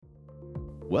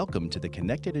Welcome to the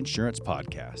Connected Insurance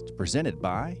Podcast, presented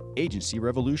by Agency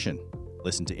Revolution.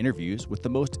 Listen to interviews with the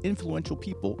most influential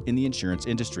people in the insurance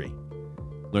industry.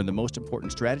 Learn the most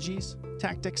important strategies,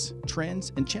 tactics,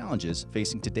 trends, and challenges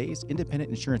facing today's independent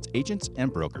insurance agents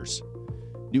and brokers.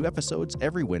 New episodes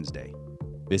every Wednesday.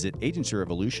 Visit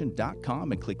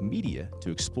agencyrevolution.com and click Media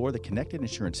to explore the Connected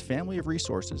Insurance family of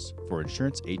resources for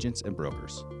insurance agents and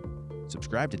brokers.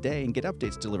 Subscribe today and get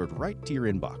updates delivered right to your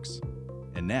inbox.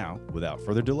 And now, without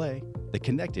further delay, the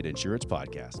Connected Insurance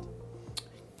Podcast.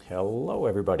 Hello,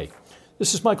 everybody.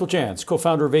 This is Michael Jans,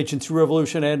 co-founder of Agency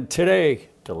Revolution, and today,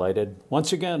 delighted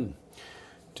once again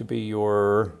to be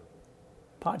your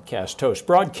podcast host,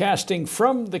 broadcasting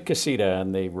from the Casita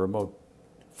and the remote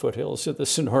foothills of the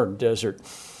Sonoran Desert.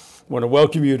 I want to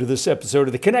welcome you to this episode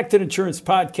of the Connected Insurance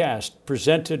Podcast,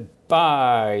 presented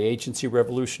by Agency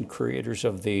Revolution, creators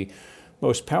of the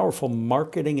most powerful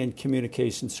marketing and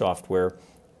communication software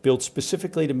built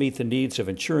specifically to meet the needs of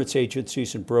insurance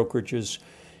agencies and brokerages.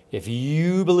 If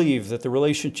you believe that the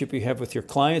relationship you have with your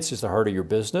clients is the heart of your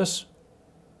business,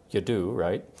 you do,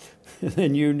 right?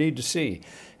 Then you need to see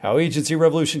how Agency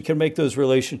Revolution can make those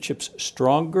relationships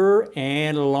stronger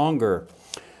and longer.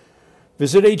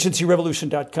 Visit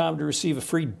agencyrevolution.com to receive a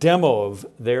free demo of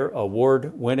their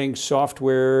award-winning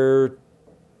software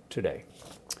today.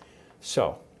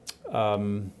 So,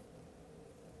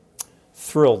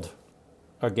 thrilled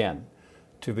again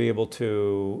to be able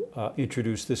to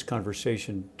introduce this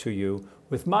conversation to you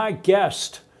with my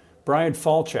guest, Bryan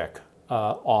Falchuck,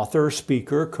 author,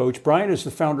 speaker, coach. Bryan is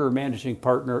the founder and managing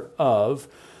partner of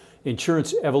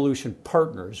Insurance Evolution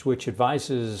Partners, which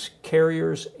advises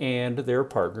carriers and their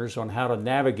partners on how to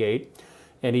navigate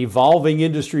an evolving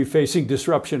industry facing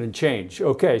disruption and change.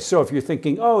 Okay, so if you're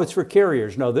thinking, oh, it's for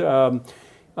carriers. No,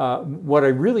 what I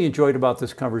really enjoyed about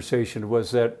this conversation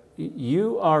was that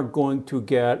you are going to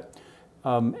get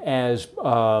as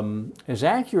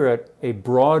accurate a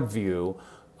broad view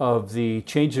of the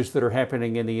changes that are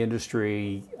happening in the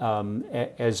industry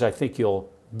as I think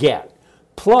you'll get.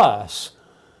 Plus,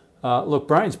 look,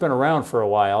 Bryan's been around for a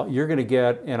while. You're going to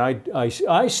get, and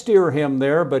I steer him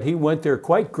there, but he went there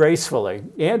quite gracefully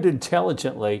and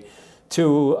intelligently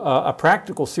to a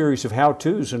practical series of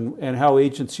how-tos and how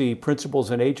agency principals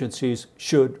and agencies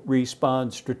should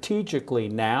respond strategically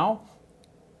now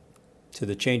to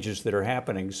the changes that are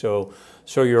happening. So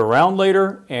you're around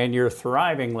later and you're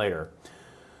thriving later.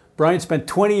 Bryan spent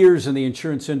 20 years in the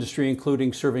insurance industry,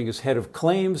 including serving as head of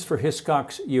claims for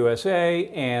Hiscox USA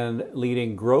and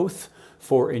leading growth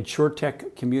for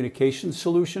InsurTech Communications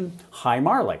Solution, Hi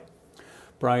Marley.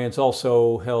 Bryan's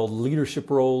also held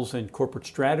leadership roles in corporate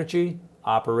strategy,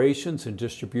 operations, and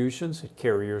distributions at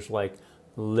carriers like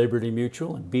Liberty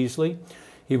Mutual and Beazley.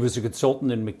 He was a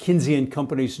consultant in McKinsey and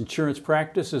Company's insurance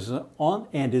practice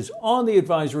and is on the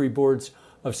advisory boards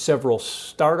of several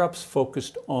startups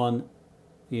focused on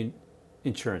the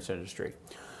insurance industry.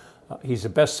 He's a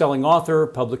best-selling author,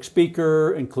 public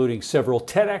speaker, including several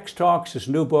TEDx talks. His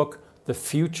new book, The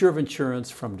Future of Insurance: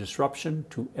 From Disruption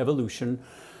to Evolution,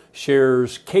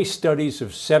 shares case studies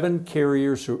of 7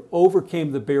 carriers who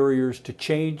overcame the barriers to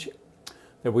change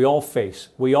that we all face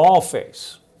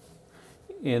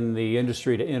in the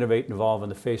industry to innovate and evolve in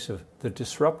the face of the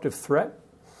disruptive threat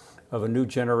of a new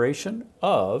generation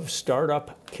of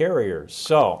startup carriers.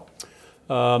 So,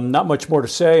 not much more to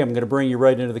say. I'm going to bring you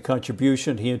right into the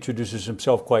contribution. He introduces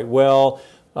himself quite well.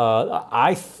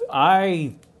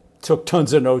 I took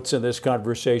tons of notes in this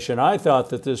conversation. I thought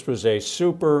that this was a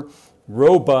super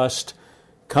robust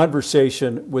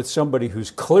conversation with somebody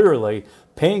who's clearly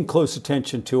paying close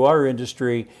attention to our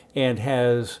industry and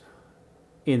has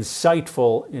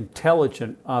insightful,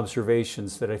 intelligent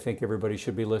observations that I think everybody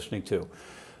should be listening to.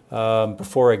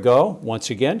 Before I go, once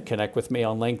again, connect with me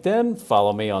on LinkedIn,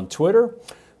 follow me on Twitter.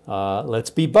 Let's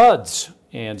be buds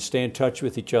and stay in touch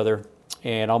with each other.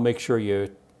 And I'll make sure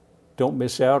you don't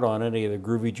miss out on any of the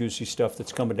groovy, juicy stuff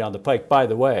that's coming down the pike. By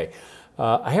the way,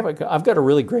 I've got a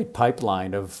really great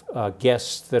pipeline of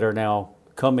guests that are now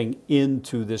coming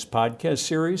into this podcast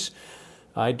series.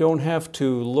 I don't have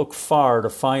to look far to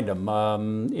find them.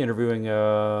 Interviewing,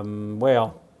 there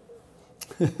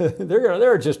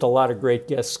are just a lot of great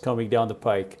guests coming down the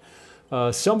pike.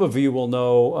 Some of you will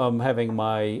know having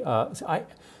my,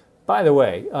 by the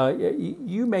way,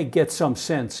 you may get some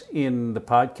sense in the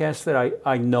podcast that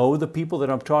I know the people that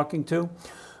I'm talking to.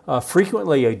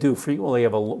 Frequently we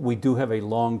do have a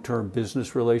long-term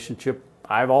business relationship.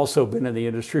 I've also been in the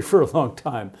industry for a long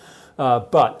time.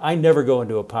 But I never go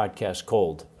into a podcast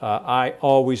cold. I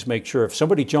always make sure if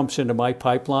somebody jumps into my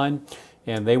pipeline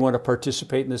and they want to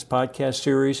participate in this podcast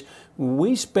series,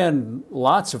 we spend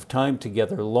lots of time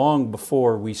together long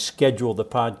before we schedule the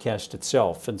podcast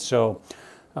itself. And so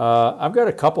I've got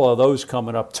a couple of those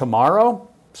coming up tomorrow.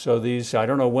 So these, I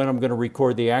don't know when I'm going to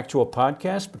record the actual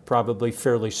podcast, but probably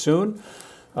fairly soon.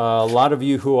 A lot of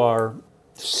you who are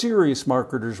serious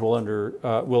marketers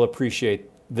will appreciate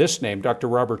this name, Dr.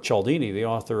 Robert Cialdini, the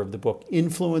author of the book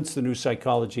Influence, the New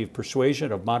Psychology of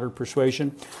Persuasion, of Modern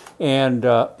Persuasion, and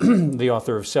the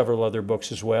author of several other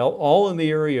books as well, all in the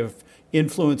area of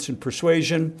influence and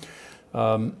persuasion.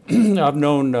 I've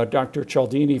known Dr.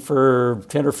 Cialdini for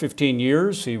 10 or 15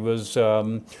 years. He was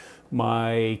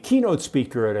my keynote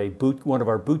speaker at one of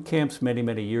our boot camps many,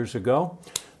 many years ago.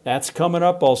 That's coming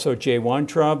up. Also, Jay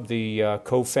Weintraub, the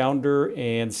co-founder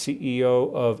and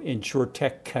CEO of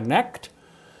InsurTech Connect.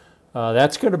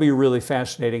 That's going to be a really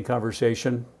fascinating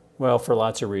conversation, well, for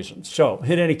lots of reasons. So,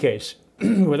 in any case,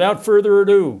 without further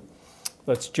ado,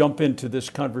 let's jump into this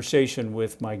conversation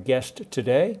with my guest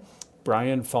today,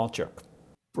 Bryan Falchuck.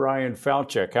 Bryan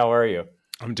Falchuck, how are you?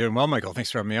 I'm doing well, Michael.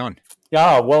 Thanks for having me on.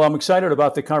 Yeah, well, I'm excited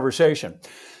about the conversation.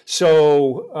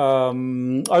 So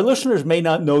our listeners may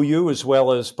not know you as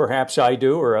well as perhaps I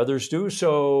do or others do.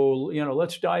 So,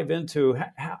 let's dive into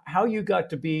how you got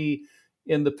to be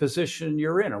in the position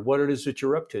you're in and what it is that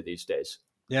you're up to these days.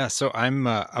 Yeah, so I'm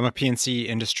a P&C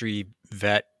industry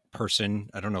vet person.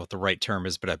 I don't know what the right term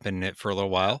is, but I've been in it for a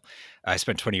little while. I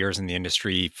spent 20 years in the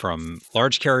industry from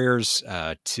large carriers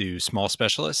to small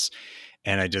specialists.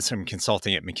 And I did some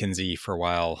consulting at McKinsey for a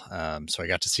while. So I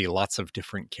got to see lots of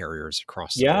different carriers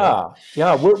across the world.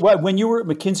 Yeah. When you were at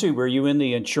McKinsey, were you in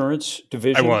the insurance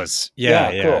division? I was.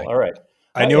 Yeah. Cool. All right.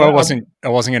 I knew I wasn't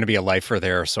going to be a lifer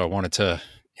there. So I wanted to,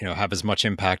 have as much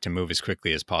impact and move as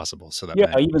quickly as possible. So that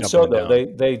even so though,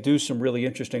 they do some really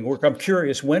interesting work. I'm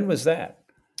curious, when was that?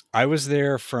 I was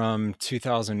there from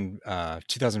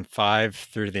 2005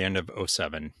 through to the end of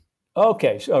 2007.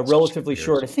 Okay, so relatively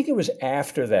short. I think it was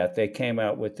after that they came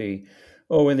out with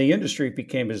when the industry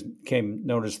became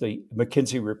known as the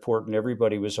McKinsey report, and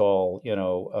everybody was all,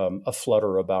 a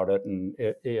flutter about it, and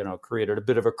it, created a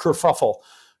bit of a kerfuffle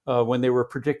when they were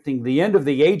predicting the end of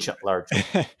the agent largely.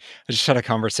 I just had a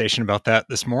conversation about that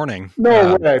this morning.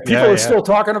 No way. People are still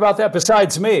talking about that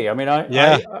besides me. I mean,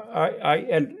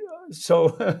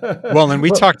 So well, and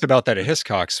we talked about that at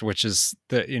Hiscox, which is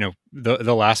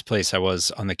the last place I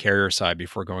was on the carrier side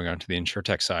before going on to the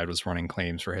InsurTech side was running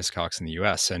claims for Hiscox in the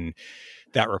US. And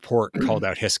that report called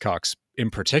out Hiscox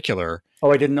in particular.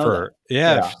 Oh, I didn't know that.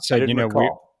 Yeah. Said,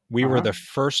 we Uh-huh. were the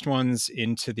first ones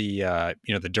into the,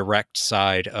 the direct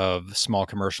side of small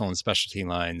commercial and specialty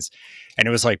lines. And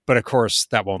it was like, but of course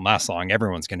that won't last long.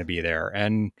 Everyone's going to be there.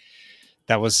 And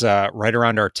that was right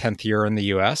around our 10th year in the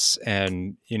US.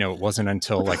 And, it wasn't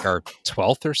until like our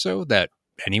 12th or so that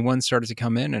anyone started to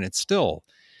come in, and it's still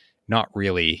not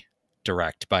really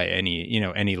direct by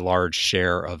any large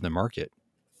share of the market.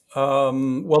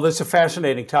 Well, that's a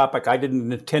fascinating topic. I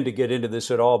didn't intend to get into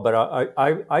this at all, but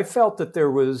I felt that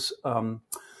there was a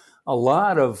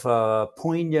lot of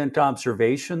poignant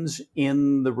observations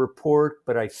in the report,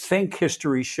 but I think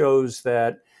history shows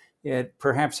that it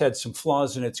perhaps had some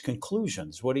flaws in its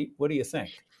conclusions. What do you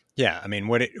think? Yeah, I mean,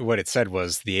 what it said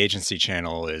was the agency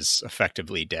channel is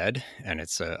effectively dead, and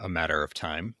it's a matter of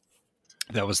time.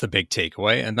 That was the big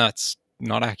takeaway, and that's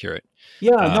not accurate.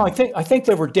 Yeah, no, I think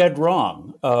they were dead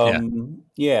wrong. On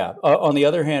the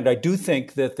other hand, I do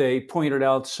think that they pointed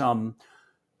out some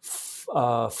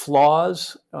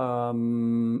flaws,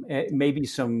 maybe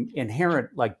some inherent,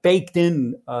 like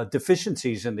baked-in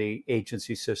deficiencies in the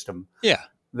agency system. Yeah.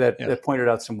 That pointed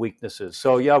out some weaknesses.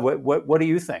 So what do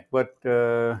you think?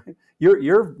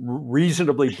 You're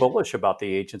reasonably bullish about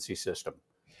the agency system.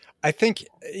 I think,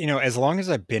 as long as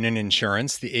I've been in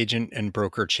insurance, the agent and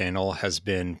broker channel has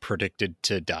been predicted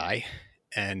to die.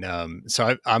 And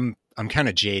so I'm kind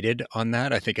of jaded on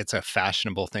that. I think it's a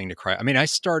fashionable thing to cry. I mean, I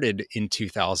started in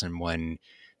 2000 when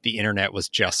the internet was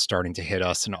just starting to hit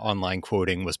us and online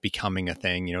quoting was becoming a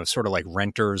thing, sort of like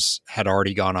renters had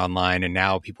already gone online and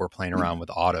now people were playing around with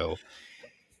auto.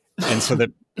 And so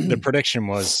the prediction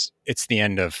was it's the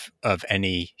end of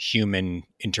any human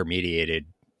intermediated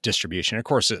distribution. Of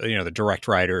course, the direct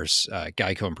writers,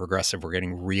 Geico and Progressive, were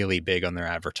getting really big on their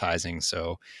advertising.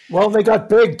 So, well, they got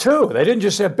big too. They didn't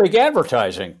just have big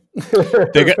advertising.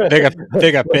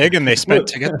 they got big, and they spent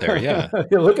to get there. Yeah,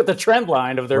 you look at the trend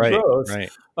line of their growth,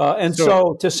 right. And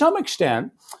so to some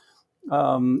extent,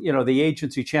 the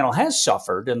agency channel has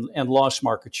suffered and lost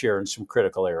market share in some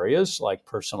critical areas like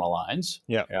personal lines.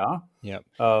 Yeah. Yeah. Yeah.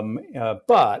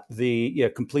 But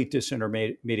the complete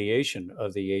disintermediation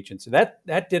of the agency,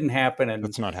 that didn't happen. And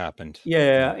That's not happened.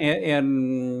 Yeah.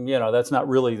 And that's not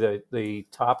really the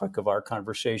topic of our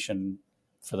conversation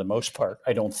for the most part,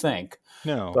 I don't think.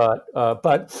 No.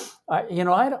 But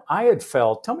I had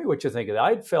felt, tell me what you think of that. I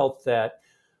had felt that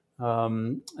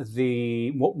one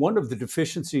of the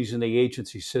deficiencies in the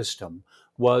agency system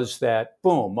was that,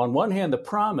 boom, on one hand, the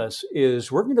promise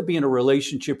is we're going to be in a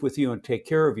relationship with you and take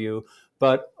care of you.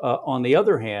 But on the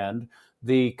other hand,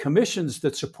 the commissions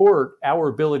that support our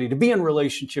ability to be in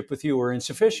relationship with you are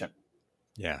insufficient.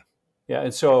 Yeah. Yeah.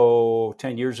 And so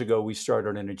 10 years ago, we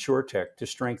started an InsurTech to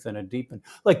strengthen and deepen,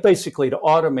 like basically to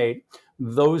automate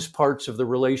those parts of the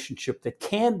relationship that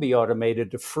can be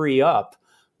automated to free up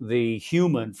the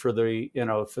human for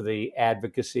the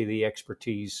advocacy, the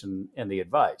expertise, and the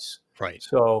advice. Right.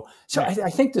 So I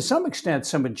think to some extent,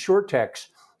 some InsurTechs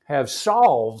have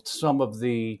solved some of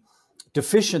the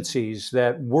deficiencies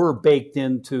that were baked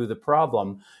into the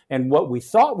problem. And what we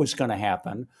thought was going to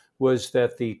happen was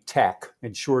that the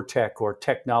InsurTech or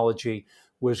technology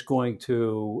was going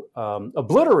to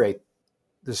obliterate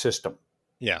the system.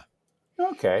 Yeah.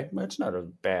 Okay, that's not a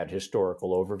bad historical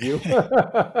overview.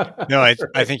 No,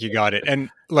 I think you got it.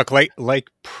 And look, like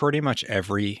pretty much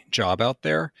every job out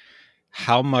there,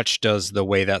 how much does the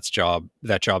way that job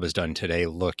is done today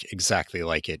look exactly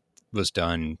like it was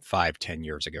done 5-10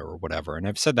 years ago or whatever? And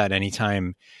I've said that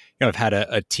anytime, I've had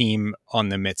a team on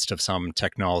the midst of some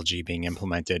technology being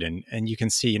implemented, and you can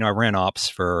see, I ran ops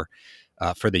for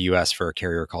the US for a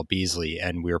carrier called Beazley,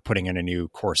 and we were putting in a new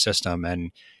core system.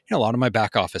 And a lot of my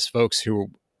back office folks who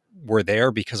were there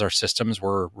because our systems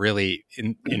were really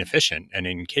inefficient and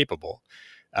incapable,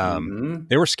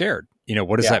 they were scared.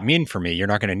 What does that mean for me? You're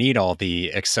not going to need all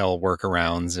the Excel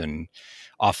workarounds and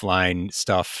offline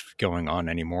stuff going on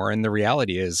anymore. And the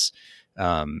reality is,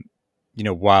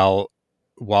 while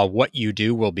what you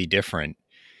do will be different,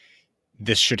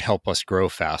 this should help us grow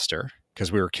faster,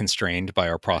 because we were constrained by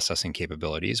our processing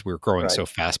capabilities. We were growing so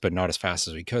fast, but not as fast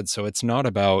as we could. So it's not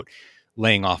about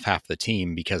laying off half the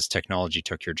team because technology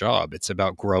took your job. It's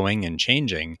about growing and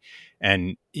changing.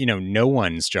 And, no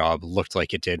one's job looked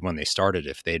like it did when they started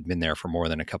if they'd been there for more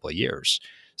than a couple of years.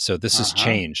 So this has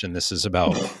changed, and this is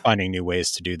about finding new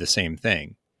ways to do the same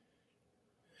thing.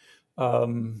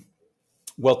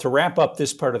 Well, to wrap up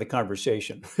this part of the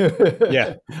conversation,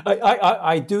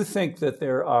 I do think that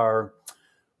there are,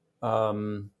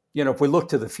 if we look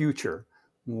to the future,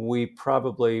 we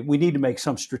need to make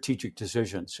some strategic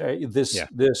decisions.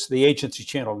 The agency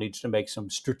channel needs to make some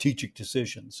strategic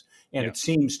decisions, and it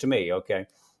seems to me, if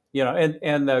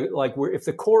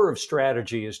the core of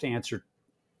strategy is to answer,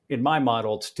 in my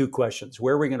model, it's two questions: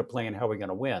 where are we going to play and how are we going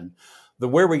to win? The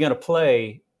where are we going to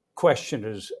play question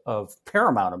is of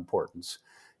paramount importance,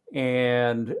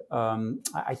 and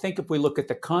I think if we look at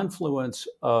the confluence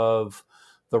of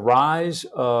the rise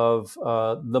of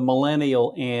the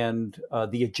millennial and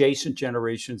the adjacent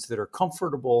generations that are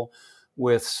comfortable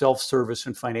with self-service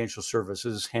and financial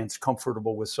services, hence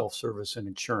comfortable with self-service and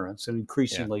insurance, and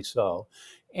increasingly so.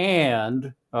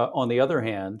 And on the other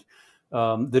hand,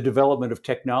 the development of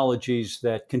technologies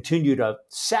that continue to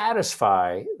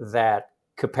satisfy that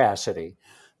capacity,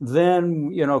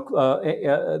 then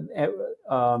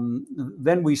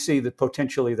then we see that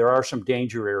potentially there are some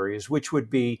danger areas, which would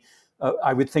be,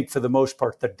 I would think, for the most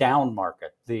part, the down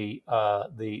market, the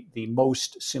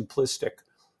most simplistic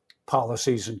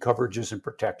policies and coverages and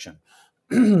protection.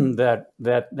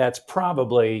 That's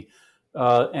probably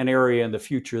an area in the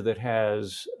future that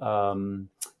has the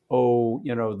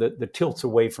tilts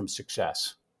away from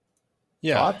success.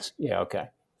 Yeah. Thoughts? Yeah. Okay.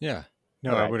 Yeah.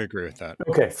 No, I would agree with that.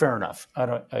 Okay. Fair enough.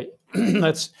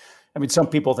 Some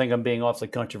people think I'm being awfully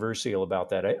controversial about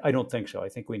that. I don't think so. I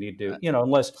think we need to,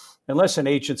 unless an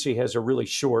agency has a really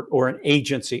short, or an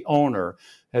agency owner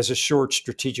has a short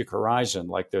strategic horizon,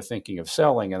 like they're thinking of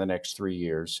selling in the next 3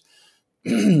 years,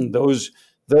 those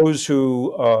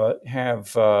who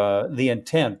have the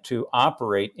intent to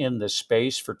operate in this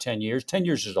space for 10 years, 10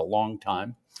 years is a long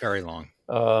time. Very long.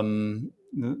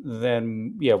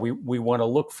 Then we want to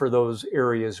look for those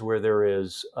areas where there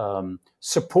is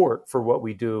support for what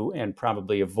we do, and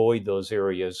probably avoid those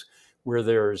areas where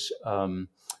there's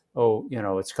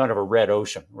it's kind of a red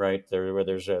ocean, right? There, where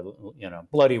there's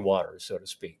bloody water, so to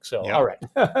speak. So, All right.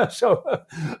 So,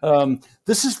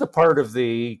 this is the part of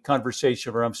the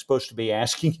conversation where I'm supposed to be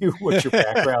asking you what your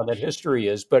background and history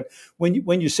is. But when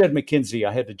you said McKinsey,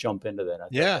 I had to jump into that. I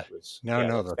thought that was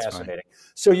that's fascinating.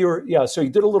 Fine. So you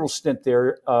did a little stint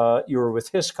there. You were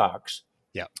with Hiscox.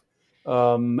 Yeah.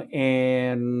 So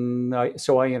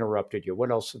I interrupted you.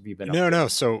 What else have you been up to? No.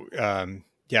 So,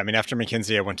 after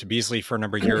McKinsey, I went to Beazley for a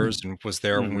number of years and was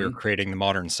there when we were creating the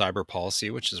modern cyber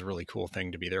policy, which is a really cool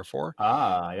thing to be there for.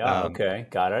 Okay,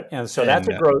 got it. And so that's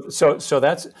a growth. So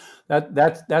that's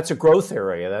a growth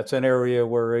area. That's an area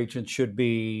where agents should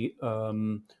be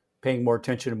paying more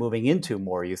attention to moving into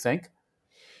more. You think?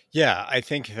 Yeah, I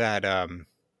think that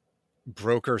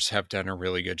brokers have done a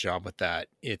really good job with that.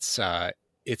 It's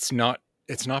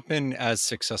not been as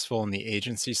successful on the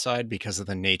agency side because of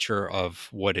the nature of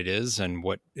what it is and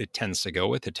what it tends to go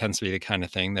with. It tends to be the kind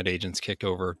of thing that agents kick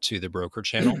over to the broker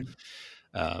channel,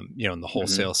 in the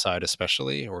wholesale side,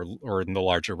 especially, or in the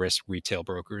larger risk retail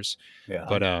brokers. Yeah.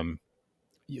 But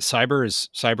cyber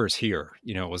is here.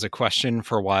 It was a question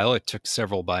for a while. It took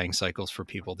several buying cycles for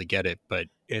people to get it, but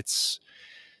it's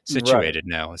situated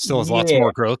now. It still has lots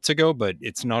more growth to go, but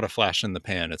it's not a flash in the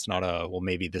pan. It's not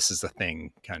maybe this is the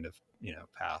thing kind of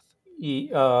path.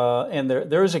 And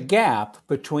there is a gap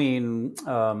between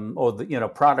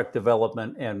product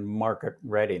development and market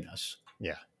readiness.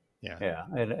 Yeah.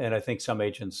 And I think some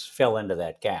agents fell into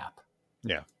that gap.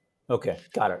 Yeah. Okay,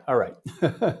 got it. All right.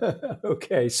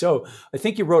 Okay, so I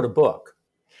think you wrote a book.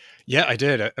 Yeah, I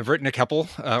did. I've written a couple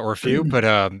or a few, but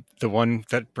the one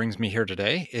that brings me here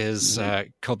today is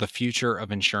called The Future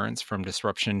of Insurance: From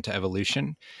Disruption to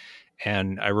Evolution.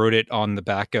 And I wrote it on the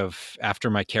back of,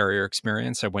 after my carrier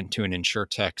experience, I went to an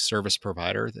insurtech service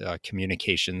provider, a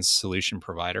communications solution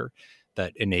provider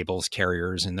that enables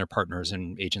carriers and their partners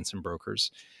and agents and brokers.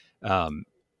 And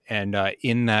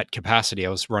in that capacity,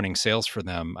 I was running sales for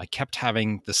them. I kept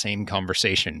having the same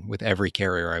conversation with every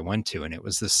carrier I went to. And it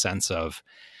was this sense of,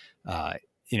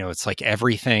 it's like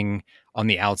everything on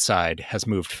the outside has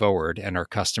moved forward and our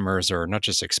customers are not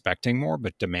just expecting more,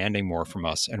 but demanding more from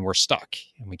us. And we're stuck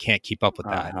and we can't keep up with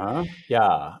that.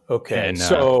 Yeah. Okay. And,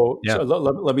 so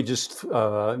let me just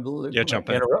jump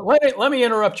in. Let me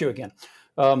interrupt you again.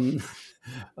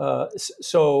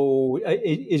 So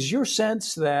is your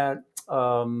sense that,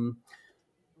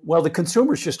 the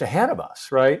consumer's just ahead of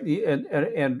us, right?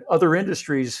 And other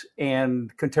industries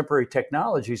and contemporary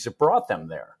technologies have brought them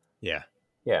there. Yeah.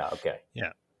 Yeah. Okay.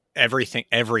 Yeah. Everything,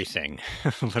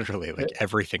 literally like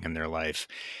everything in their life.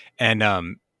 And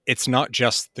it's not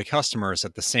just the customers.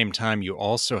 At the same time, you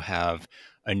also have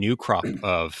a new crop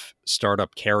of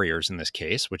startup carriers in this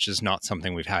case, which is not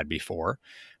something we've had before.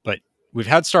 But we've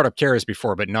had startup carriers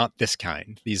before, but not this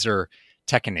kind. These are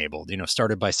tech-enabled,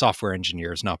 started by software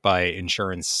engineers, not by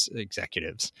insurance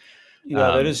executives.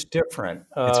 Yeah, that is different.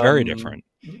 It's very different.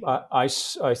 I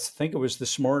think it was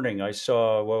this morning I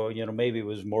saw, maybe it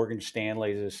was Morgan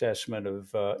Stanley's assessment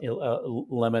of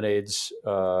Lemonade's,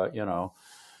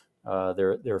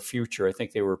 their future. I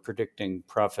think they were predicting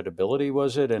profitability,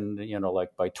 was it? And,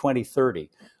 like by 2030,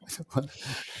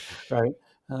 right?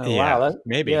 Wow,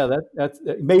 maybe. Yeah, that's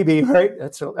maybe, right.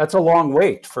 That's a long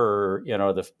wait for,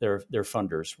 their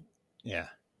funders. Yeah.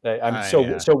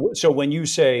 So when you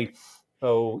say,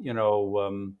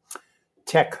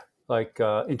 tech, like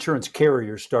insurance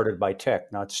carriers started by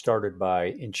tech, not started by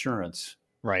insurance.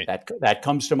 Right. That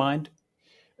comes to mind.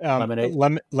 Lemonade.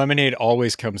 Lemonade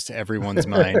always comes to everyone's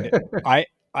mind. I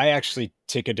actually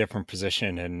take a different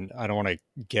position, and I don't want to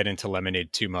get into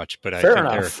Lemonade too much, but Fair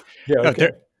enough.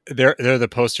 They're the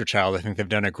poster child. I think they've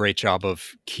done a great job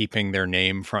of keeping their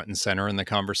name front and center in the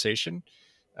conversation.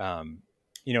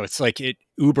 It's like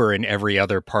Uber in every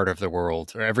other part of the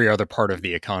world or every other part of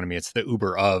the economy. It's the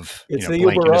Uber of the blank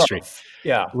Uber industry. Of.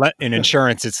 Yeah. In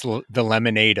insurance, it's the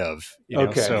lemonade of.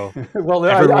 Okay. So well,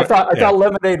 I thought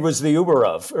lemonade was the Uber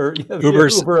of, or the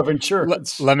Uber of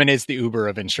insurance. Lemonade's the Uber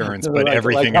of insurance, but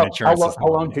everything in insurance. How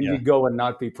long can you go and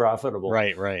not be profitable?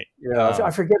 Right. Yeah,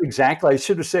 I forget exactly. I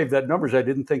should have saved that numbers. I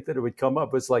didn't think that it would come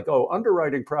up. It's like,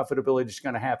 underwriting profitability is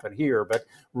going to happen here, but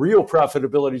real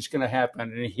profitability is going to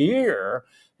happen in here.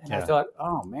 And I thought,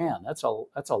 oh man, that's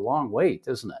a long wait,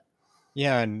 isn't it?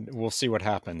 Yeah, and we'll see what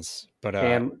happens. But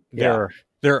there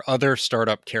are other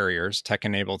startup carriers,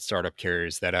 tech-enabled startup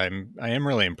carriers that I am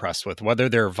really impressed with, whether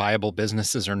they're viable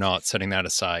businesses or not. Setting that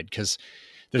aside, because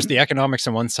there's the economics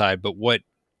on one side, but what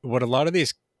a lot of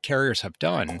these carriers have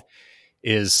done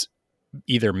is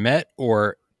either met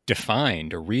or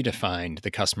defined or redefined the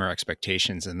customer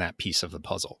expectations in that piece of the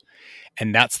puzzle,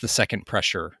 and that's the second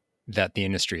pressure that the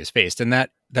industry has faced. And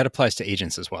that applies to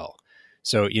agents as well.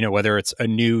 So, whether it's a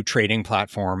new trading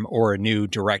platform or a new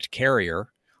direct carrier,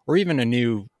 or even a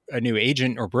new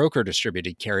agent or broker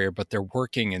distributed carrier, but they're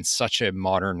working in such a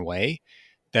modern way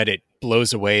that it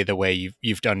blows away the way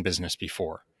you've done business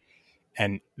before.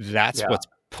 And that's what's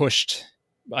pushed,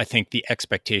 I think, the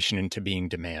expectation into being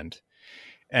demand.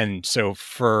 And so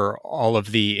for all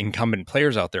of the incumbent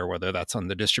players out there, whether that's on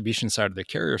the distribution side or the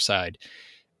carrier side,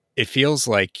 it feels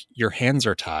like your hands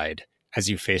are tied as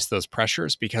you face those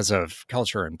pressures because of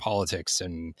culture and politics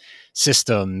and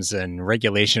systems and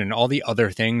regulation and all the other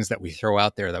things that we throw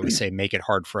out there that we say make it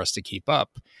hard for us to keep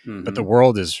up. Mm-hmm. But the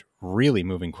world is really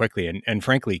moving quickly. And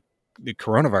frankly, the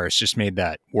coronavirus just made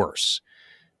that worse,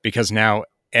 because now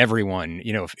everyone,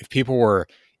 if people were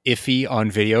iffy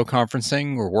on video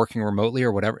conferencing or working remotely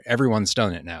or whatever, everyone's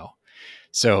done it now.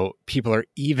 So people are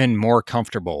even more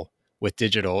comfortable with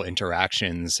digital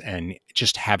interactions and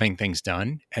just having things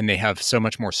done. And they have so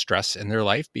much more stress in their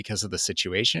life because of the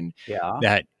situation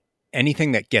that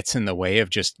anything that gets in the way of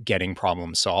just getting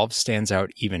problems solved stands out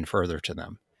even further to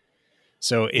them.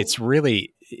 So it's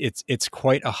really, it's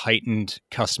quite a heightened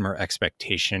customer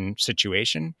expectation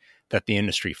situation that the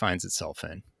industry finds itself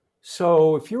in.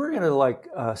 So if you were going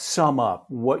to sum up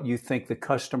what you think the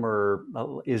customer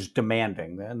is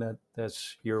demanding, then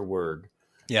that's your word.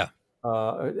 Yeah.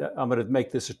 I'm going to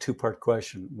make this a two-part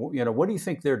question. What do you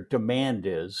think their demand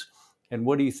is, and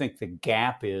what do you think the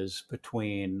gap is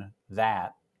between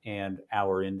that and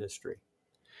our industry?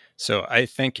 So I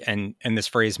think, and this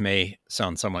phrase may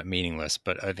sound somewhat meaningless,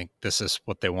 but I think this is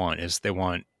what they want: is they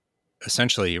want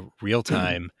essentially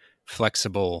real-time,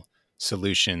 flexible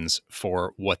solutions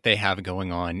for what they have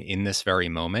going on in this very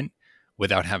moment,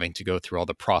 without having to go through all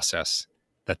the process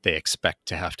that they expect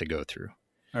to have to go through.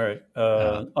 All right.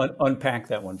 Unpack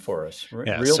that one for us.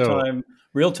 Yeah,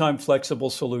 real-time flexible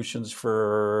solutions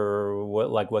for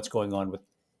what's going on with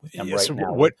them right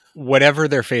now. Whatever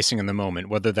they're facing in the moment,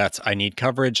 whether that's I need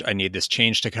coverage, I need this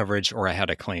change to coverage, or I had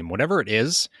a claim, whatever it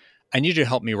is, I need you to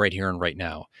help me right here and right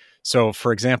now. So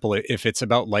for example, if it's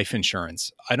about life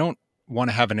insurance, I don't want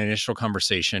to have an initial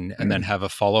conversation and then have a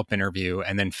follow-up interview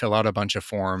and then fill out a bunch of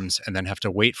forms and then have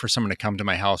to wait for someone to come to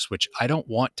my house, which I don't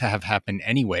want to have happen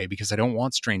anyway, because I don't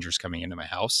want strangers coming into my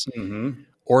house,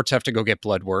 or to have to go get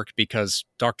blood work because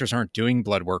doctors aren't doing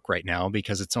blood work right now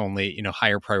because it's only,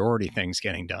 higher priority things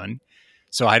getting done.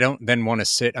 So I don't then want to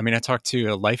sit. I mean, I talked to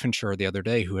a life insurer the other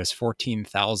day who has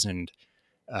 14,000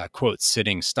 quotes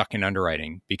sitting stuck in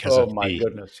underwriting because of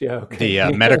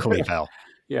the medical eval.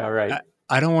 Yeah, right.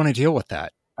 I don't want to deal with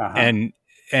that. And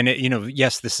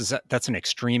yes, that's an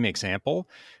extreme example,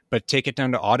 but take it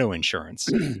down to auto insurance.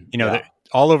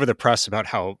 All over the press about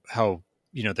how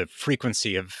the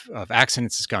frequency of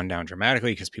accidents has gone down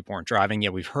dramatically because people aren't driving. Yeah,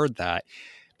 we've heard that.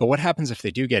 But what happens if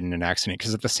they do get in an accident?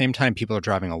 Because at the same time, people are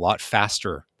driving a lot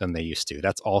faster than they used to.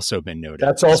 That's also been noted.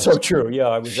 That's also true. Yeah,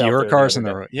 I was fewer cars on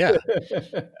the road. Yeah.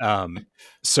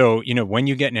 So when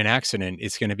you get in an accident,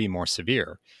 it's going to be more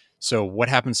severe. So what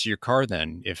happens to your car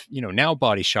then? If, now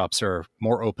body shops are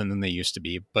more open than they used to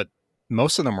be, but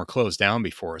most of them were closed down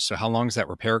before. So how long is that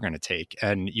repair going to take?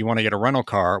 And you want to get a rental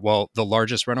car. Well, the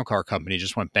largest rental car company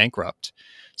just went bankrupt.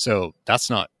 So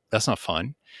that's not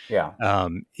fun. Yeah.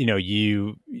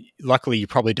 Luckily you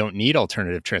probably don't need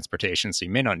alternative transportation. So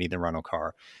you may not need the rental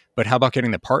car, but how about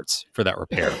getting the parts for that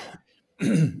repair?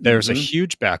 There's a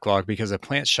huge backlog because the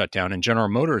plants shut down, and General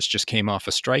Motors just came off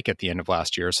a strike at the end of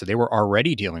last year. So they were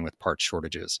already dealing with parts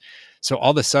shortages. So all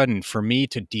of a sudden, for me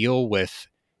to deal with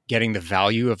getting the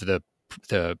value of the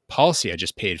policy I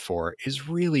just paid for is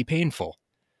really painful.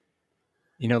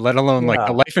 Let alone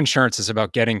the life insurance is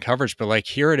about getting coverage, but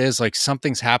here it is,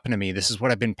 something's happened to me. This is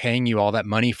what I've been paying you all that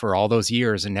money for all those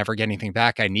years and never get anything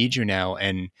back. I need you now.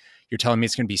 And you're telling me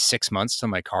it's going to be 6 months till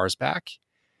my car's back.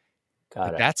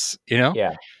 Got it. That's,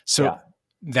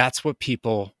 that's what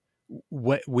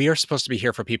we are supposed to be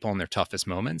here for people in their toughest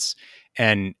moments.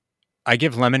 And I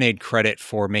give Lemonade credit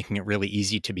for making it really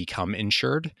easy to become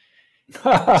insured.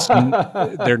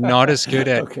 They're not as good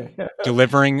at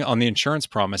delivering on the insurance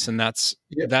promise, and that's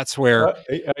where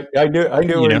I knew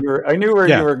where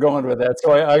you were going with that.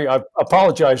 So I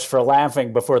apologize for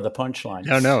laughing before the punchline.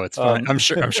 No, it's fine. I'm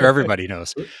sure everybody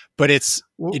knows, but it's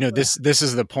this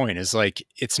is the point. Is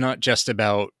it's not just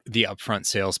about the upfront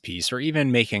sales piece or even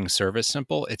making service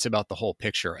simple. It's about the whole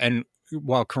picture. And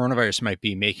while coronavirus might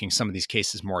be making some of these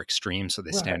cases more extreme so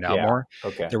they stand out more,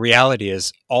 the reality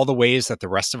is all the ways that the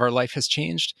rest of our life has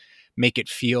changed make it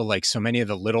feel like so many of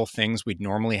the little things we'd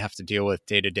normally have to deal with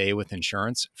day to day with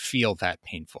insurance feel that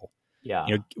painful. Yeah.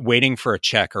 Waiting for a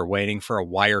check or waiting for a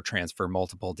wire transfer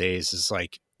multiple days is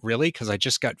really? Because I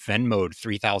just got Venmo'd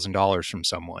 $3,000 from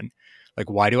someone. Like,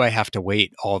 why do I have to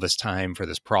wait all this time for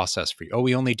this process for you? Oh,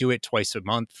 we only do it twice a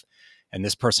month and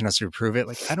this person has to approve it.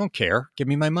 Like, I don't care. Give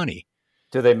me my money.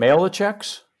 Do they mail the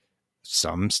checks?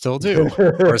 Some still do.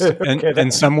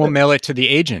 And some will mail it to the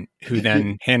agent who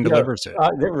then hand delivers it.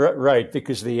 Right,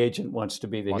 because the agent wants to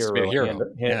be the hero.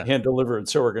 Hand deliver it.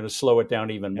 So we're going to slow it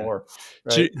down even more.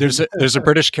 Right? There's a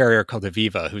British carrier called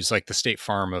Aviva, who's like the State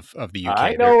Farm of the UK.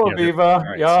 I know Aviva.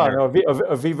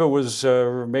 Aviva was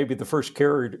maybe the first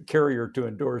carrier to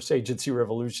endorse Agency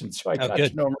Revolution. So I got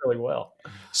to know them really well.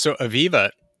 So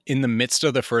Aviva, in the midst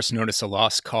of the first notice of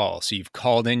loss call, so you've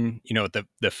called in,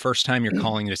 the first time you're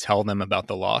calling to tell them about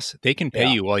the loss, they can pay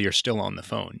you while you're still on the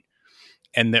phone.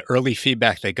 And the early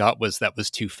feedback they got was that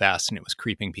was too fast and it was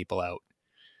creeping people out.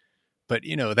 But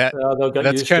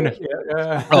that's kind of,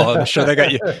 oh, I'm sure they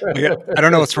got you. I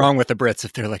don't know what's wrong with the Brits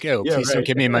if they're like, oh, please don't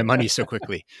give me my money so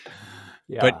quickly.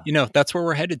 But that's where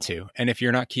we're headed to. And if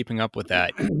you're not keeping up with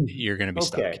that, you're going to be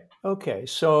stuck. Okay.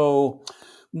 So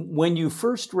when you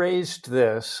first raised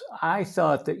this, I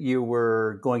thought that you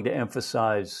were going to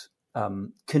emphasize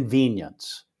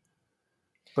convenience.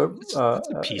 But that's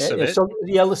a piece of it. So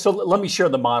let me share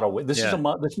the model.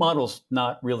 This model's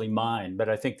not really mine, but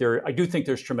I do think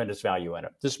there's tremendous value in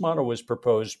it. This model was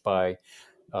proposed by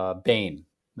Bain,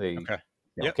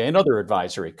 another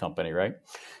advisory company, right?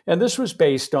 And this was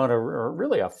based on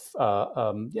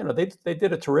they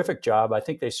did a terrific job. I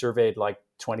think they surveyed like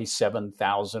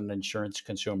 27,000 insurance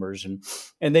consumers,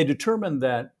 and they determined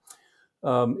that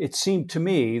it seemed to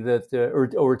me that,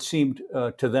 or it seemed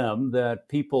to them that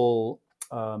people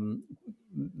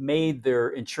made their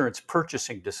insurance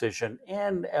purchasing decision,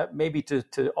 and maybe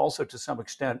to also to some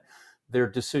extent their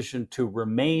decision to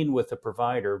remain with the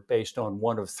provider based on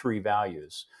one of three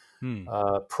values: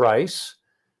 price,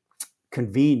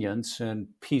 convenience, and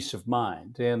peace of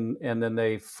mind. And then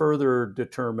they further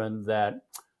determined that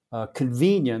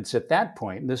convenience at that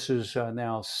point, and this is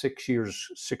now 6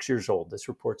 years old, this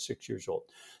report's 6 years old,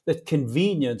 that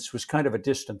convenience was kind of a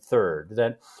distant third,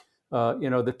 that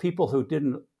the people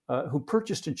who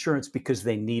purchased insurance because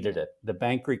they needed it. The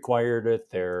bank required it.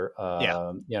 They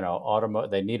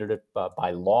needed it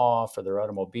by law for their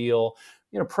automobile.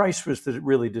 Price was the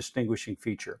really distinguishing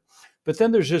feature. But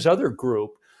then there's this other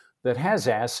group that has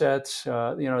assets.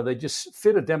 They just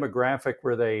fit a demographic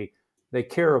where they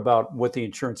care about what the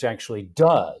insurance actually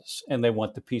does, and they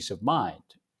want the peace of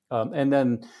mind. And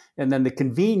then the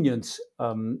convenience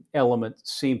element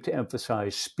seemed to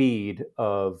emphasize speed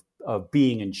of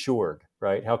being insured,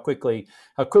 right? How quickly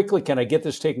can I get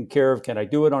this taken care of? Can I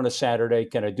do it on a Saturday?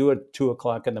 Can I do it at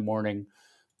 2:00 in the morning?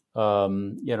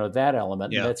 That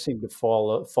element, that seemed to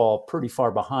fall pretty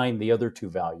far behind the other two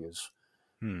values.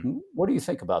 What do you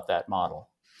think about that model?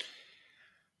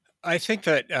 I think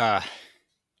that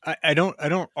I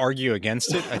don't argue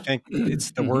against it. I think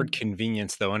it's the word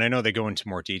convenience, though, and I know they go into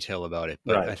more detail about it,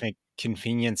 but I think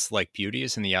convenience, like beauty,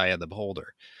 is in the eye of the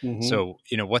beholder. So,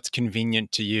 what's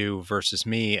convenient to you versus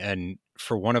me, and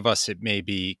for one of us, it may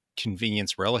be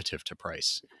convenience relative to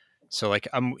price. So, like,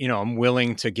 I'm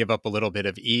willing to give up a little bit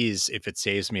of ease if it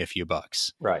saves me a few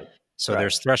bucks. Right. So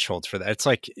there's thresholds for that. It's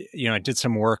like, I did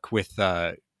some work with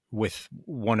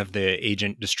one of the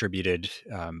agent distributed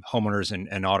homeowners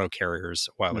and auto carriers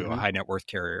a while ago, a high net worth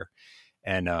carrier.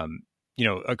 And,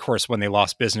 of course, when they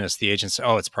lost business, the agent said,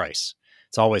 oh, it's price.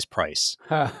 It's always price.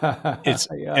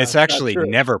 It's actually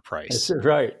never price.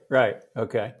 Right.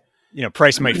 Okay.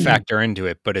 Price might factor into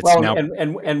it, but it's now.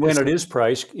 And when it is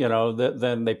price,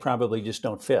 then they probably just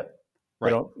don't fit.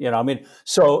 Right.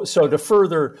 So to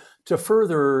further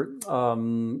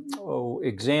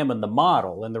examine the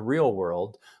model in the real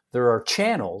world, there are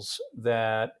channels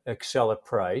that excel at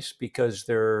price because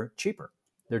they're cheaper.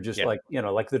 They're just like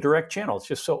the direct channel. It's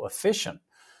just so efficient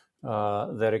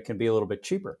that it can be a little bit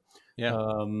cheaper. Yeah.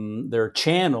 There are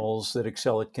channels that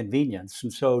excel at convenience.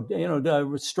 And so,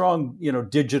 strong,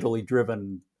 digitally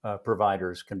driven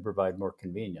providers can provide more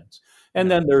convenience. And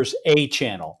then there's a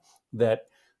channel that,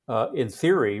 in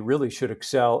theory, really should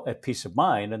excel at peace of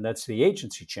mind, and that's the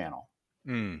agency channel.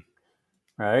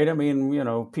 Right?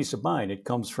 Peace of mind, it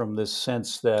comes from this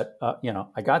sense that,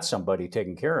 I got somebody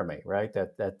taking care of me, right?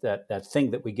 That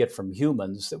thing that we get from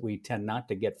humans that we tend not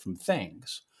to get from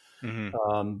things.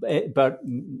 But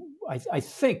I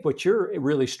think what you're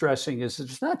really stressing is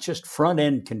it's not just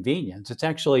front-end convenience. It's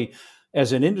actually,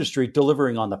 as an industry,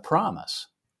 delivering on the promise.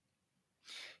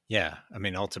 Yeah.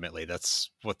 Ultimately, that's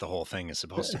what the whole thing is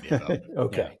supposed to be about.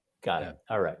 Okay. Got it.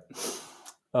 All right.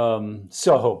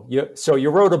 So you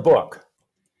wrote a book.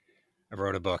 I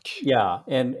wrote a book. Yeah,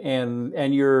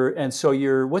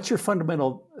 what's your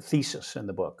fundamental thesis in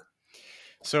the book?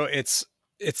 So it's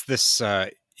this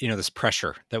this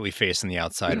pressure that we face on the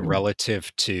outside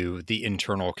relative to the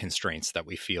internal constraints that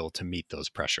we feel to meet those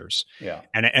pressures. Yeah.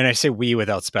 And I say we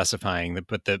without specifying that,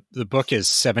 but the book is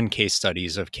 7 case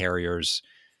studies of carriers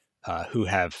who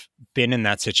have been in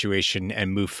that situation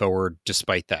and move forward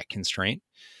despite that constraint.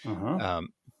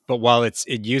 But while it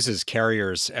uses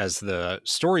carriers as the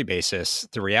story basis,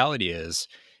 the reality is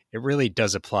it really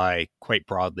does apply quite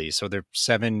broadly. So there are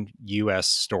 7 U.S.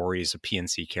 stories of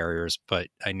P&C carriers, but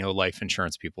I know life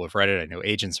insurance people have read it. I know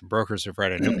agents and brokers have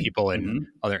read it. I know people in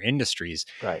other industries.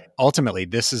 Right. Ultimately,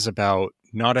 this is about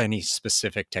not any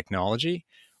specific technology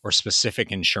or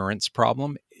specific insurance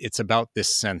problem. It's about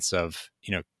this sense of,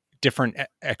 different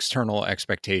external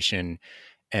expectation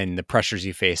and the pressures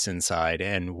you face inside,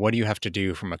 and what do you have to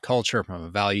do from a culture, from a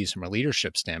values, from a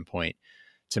leadership standpoint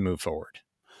to move forward.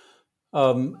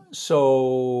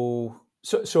 So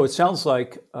it sounds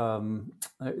like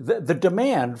the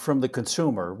demand from the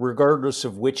consumer, regardless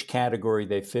of which category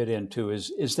they fit into,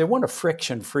 is they want a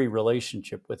friction-free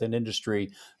relationship with an industry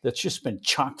that's just been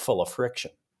chock full of friction.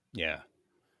 Yeah.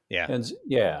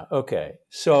 Okay.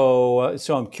 So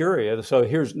I'm curious. So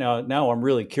here's now I'm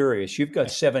really curious. You've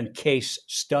got 7 case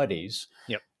studies.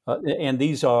 Yep. And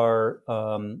these are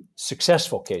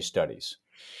successful case studies.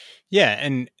 Yeah,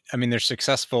 and I mean they're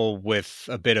successful with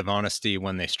a bit of honesty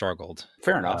when they struggled.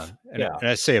 Fair enough. And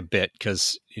I say a bit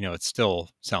because it still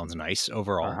sounds nice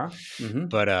overall.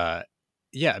 But I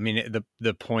mean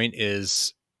the point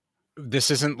is,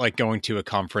 this isn't like going to a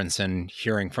conference and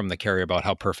hearing from the carrier about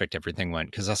how perfect everything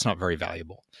went, because that's not very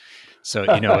valuable. So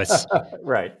it's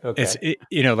right. Okay. It's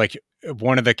like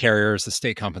one of the carriers, the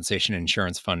State Compensation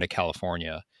Insurance Fund of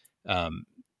California,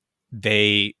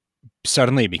 they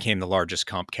suddenly became the largest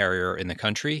comp carrier in the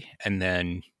country. And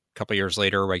then a couple of years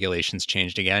later, regulations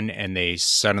changed again, and they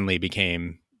suddenly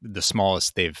became the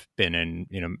smallest they've been in,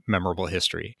 memorable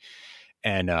history.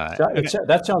 And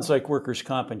that sounds like workers'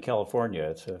 comp in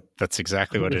California. That's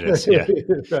exactly what it is. Yeah.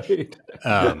 Right.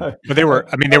 But they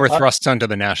were thrust onto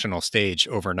the national stage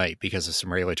overnight because of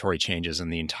some regulatory changes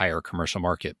in the entire commercial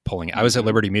market pulling. I was at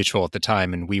Liberty Mutual at the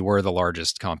time, and we were the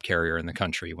largest comp carrier in the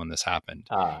country when this happened.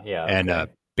 And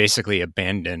basically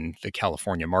abandoned the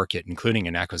California market, including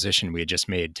an acquisition we had just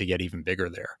made to get even bigger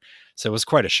there. So it was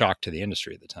quite a shock to the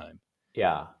industry at the time.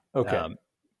 Yeah. Okay.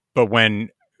 But when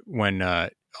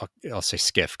I'll say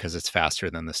SCIF because it's faster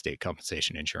than the State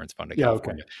Compensation Insurance Fund of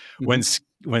California. Okay.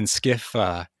 When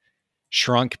SCIF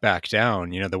shrunk back down,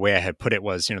 the way I had put it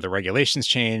was, the regulations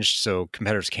changed, so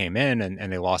competitors came in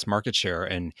and they lost market share.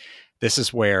 And this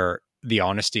is where the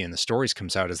honesty in the stories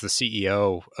comes out. As the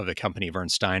CEO of the company, Vern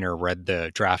Steiner, read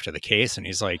the draft of the case, and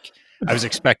he's like, I was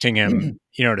expecting him,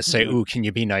 to say, "Ooh, can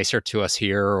you be nicer to us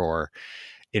here?" Or,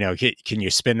 can you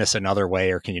spin this another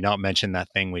way? Or can you not mention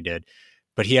that thing we did?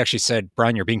 But he actually said,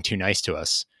 "Bryan, you're being too nice to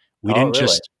us. We didn't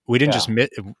just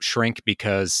shrink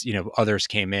because, others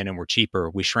came in and were cheaper.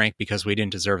 We shrank because we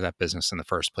didn't deserve that business in the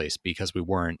first place, because we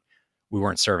weren't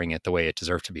serving it the way it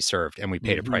deserved to be served. And we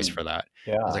paid a price for that."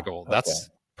 I was like, well, that's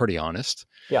pretty honest.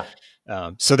 Yeah.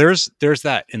 So there's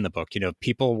that in the book.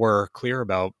 People were clear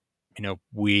about,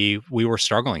 we were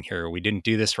struggling here. We didn't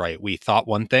do this right. We thought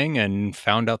one thing and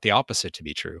found out the opposite to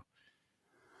be true.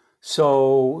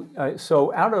 So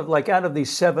out of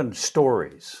these 7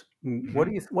 stories,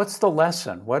 what's the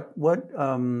lesson? What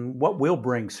will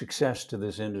bring success to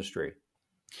this industry?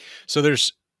 So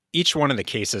each one of the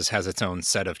cases has its own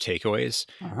set of takeaways,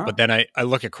 but then I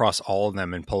look across all of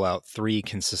them and pull out 3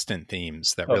 consistent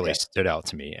themes that really stood out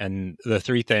to me. And the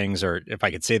 3 things are, if I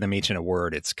could say them each in a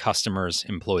word, it's customers,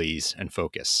 employees, and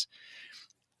focus.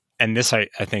 And this I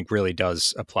think really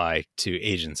does apply to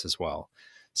agents as well.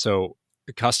 So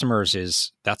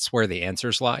customers that's where the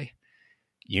answers lie.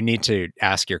 You need to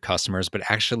ask your customers, but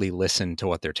actually listen to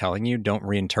what they're telling you. Don't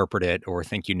reinterpret it or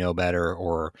think you know better,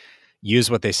 or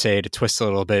use what they say to twist a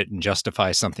little bit and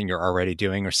justify something you're already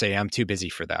doing, or say, I'm too busy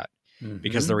for that.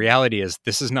 Because the reality is,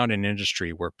 this is not an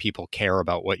industry where people care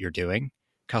about what you're doing.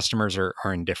 Customers are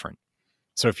indifferent.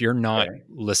 So if you're not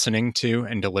listening to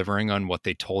and delivering on what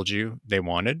they told you they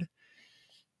wanted,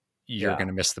 you're going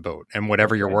to miss the boat. And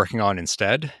whatever you're working on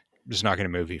instead is not going to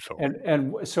move you forward.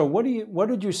 And so what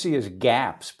did you see as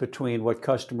gaps between what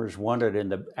customers wanted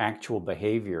and the actual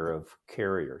behavior of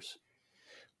carriers?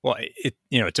 Well, it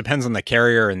depends on the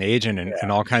carrier and the agent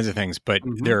and all kinds of things, but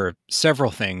there are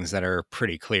several things that are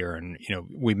pretty clear. And,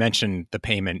 we mentioned the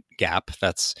payment gap.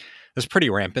 That's pretty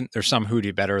rampant. There's some who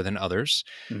do better than others.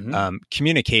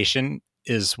 Communication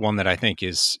is one that I think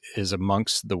is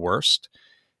amongst the worst.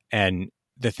 And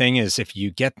the thing is, if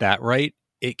you get that right,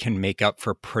 it can make up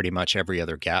for pretty much every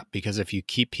other gap, because if you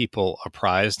keep people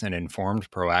apprised and informed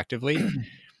proactively,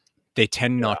 they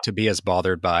tend not to be as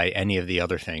bothered by any of the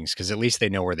other things, because at least they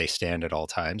know where they stand at all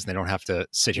times. They don't have to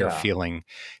sit here feeling,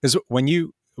 because when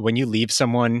you leave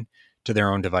someone to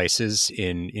their own devices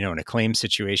in a claim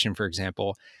situation, for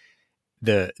example,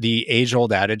 the age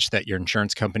old adage that your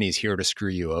insurance company is here to screw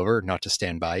you over, not to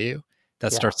stand by you,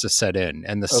 that starts to set in,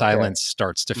 and the silence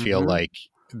starts to feel like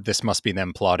this must be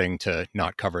them plotting to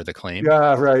not cover the claim.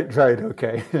 Yeah, right.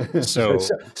 Okay. So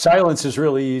silence is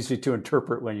really easy to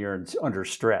interpret when you're under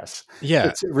stress. Yeah,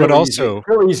 it's really but also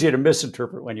really easy to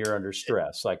misinterpret when you're under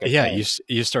stress. Like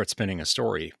you start spinning a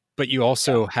story. But you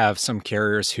also have some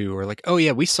carriers who are like, oh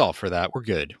yeah, we solve for that, we're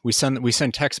good. We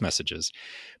send text messages,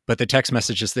 but the text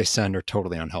messages they send are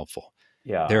totally unhelpful.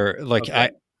 Yeah, they're like,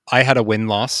 I had a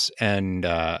win-loss, and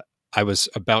I was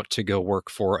about to go work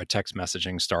for a text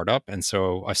messaging startup. And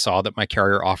so I saw that my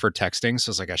carrier offered texting. So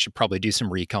I was like, I should probably do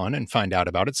some recon and find out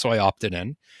about it. So I opted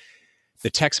in. The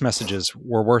text messages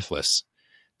were worthless.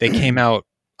 They came out,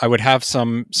 I would have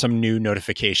some new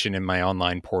notification in my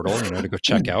online portal, to go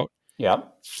check out. Yeah. 2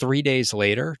 to 3 days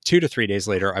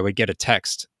later, I would get a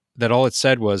text that all it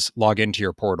said was log into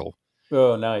your portal.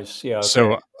 Oh, nice. Yeah. Okay.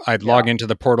 So I'd log into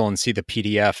the portal and see the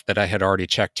PDF that I had already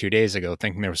checked 2 days ago,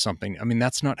 thinking there was something. I mean,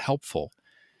 that's not helpful.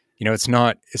 It's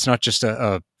not just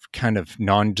a kind of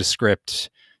nondescript,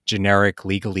 generic,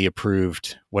 legally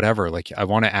approved, whatever. Like, I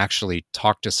want to actually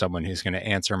talk to someone who's going to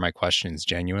answer my questions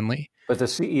genuinely. But the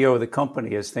CEO of the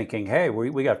company is thinking, hey,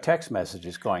 we got text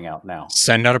messages going out now.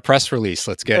 Send out a press release.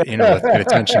 Let's get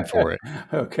attention for it.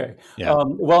 Okay. Yeah.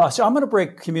 So I'm going to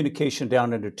break communication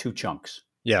down into two chunks.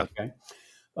 Yeah. Okay.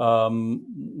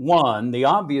 One, the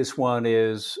obvious one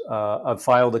is I've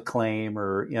filed a claim,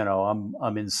 or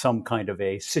I'm in some kind of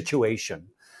a situation,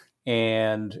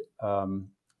 and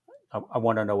I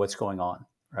want to know what's going on,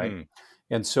 right?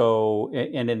 And so,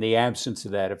 and in the absence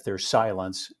of that, if there's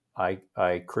silence, I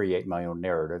create my own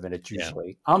narrative, and it's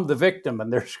usually I'm the victim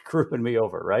and they're screwing me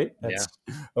over, right? That's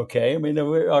okay. I mean,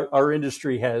 our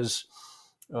industry has,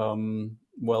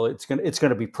 it's going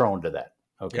to be prone to that.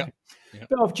 Okay. Yeah.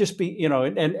 It'll just be,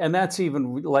 and that's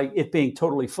even like it being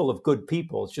totally full of good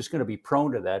people. It's just going to be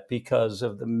prone to that because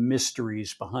of the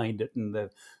mysteries behind it and the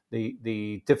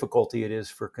difficulty it is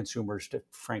for consumers to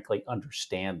frankly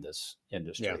understand this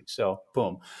industry. Yeah. So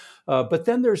boom. But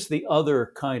then there's the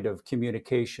other kind of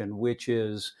communication, which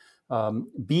is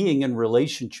being in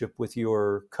relationship with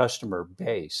your customer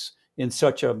base in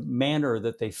such a manner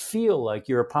that they feel like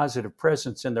you're a positive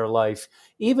presence in their life,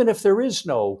 even if there is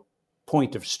no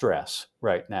point of stress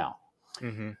right now.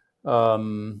 Mm-hmm. I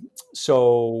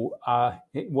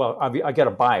got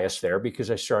a bias there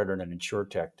because I started in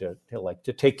InsurTech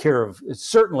to take care of,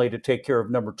 certainly to take care of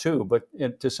number two, but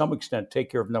to some extent take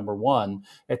care of number one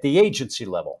at the agency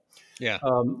level. Yeah.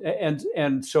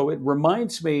 And so it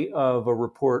reminds me of a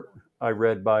report I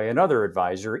read by another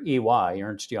advisor, EY,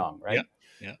 Ernst Young, right? Yeah.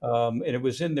 Yeah. And it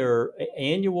was in their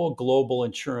annual Global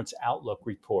Insurance Outlook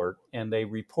report. And they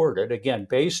reported, again,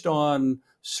 based on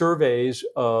surveys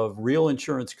of real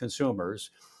insurance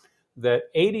consumers, that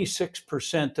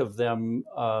 86% of them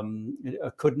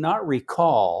could not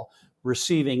recall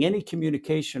receiving any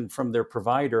communication from their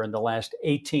provider in the last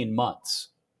 18 months.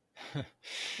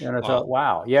 And I thought,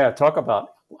 wow, talk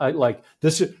about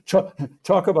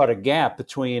talk about a gap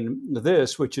between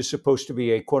this, which is supposed to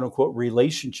be a quote unquote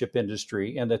relationship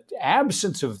industry, and the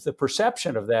absence of the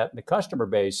perception of that in the customer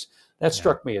base. That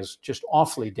struck me as just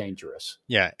awfully dangerous.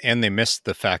 Yeah. And they missed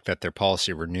the fact that their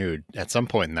policy renewed at some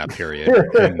point in that period.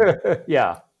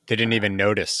 Yeah. They didn't even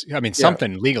notice. I mean,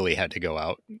 something legally had to go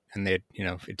out, and it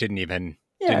didn't even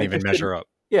measure up.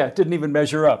 Yeah, it didn't even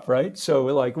measure up, right? So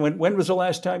like when was the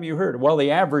last time you heard? Well,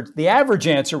 the average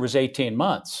answer was 18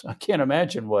 months. I can't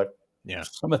imagine what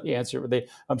some of the answer.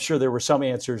 I'm sure there were some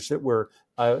answers that were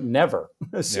never,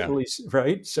 at least,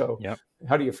 right? So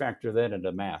how do you factor that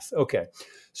into math? Okay.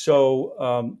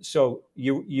 So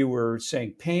you were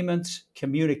saying payments,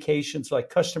 communications, like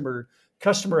customer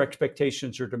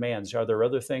expectations or demands. Are there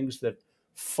other things that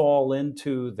fall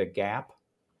into the gap?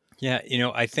 Yeah,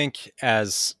 I think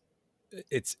as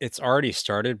it's already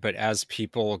started, but as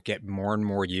people get more and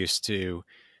more used to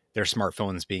their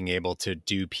smartphones being able to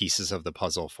do pieces of the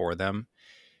puzzle for them,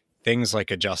 things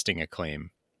like adjusting a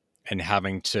claim and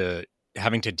having to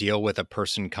deal with a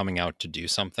person coming out to do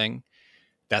something,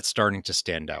 that's starting to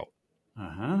stand out.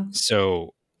 Uh-huh.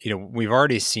 So, we've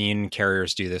already seen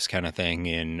carriers do this kind of thing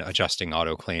in adjusting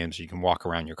auto claims. You can walk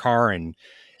around your car and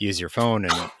use your phone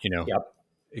and,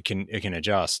 it can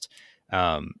adjust.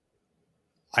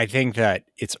 I think that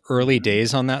it's early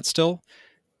days on that still,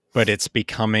 but it's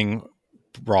becoming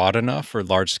broad enough or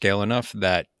large scale enough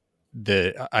that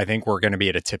I think we're going to be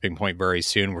at a tipping point very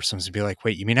soon where someone's going to be like,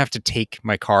 wait, you mean I have to take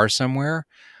my car somewhere?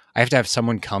 I have to have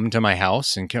someone come to my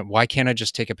house, and why can't I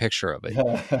just take a picture of it?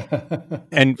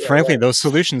 And frankly, those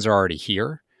solutions are already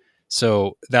here.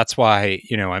 So that's why,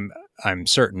 I'm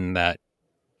certain that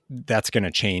that's going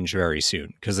to change very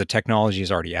soon because the technology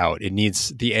is already out.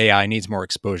 The AI needs more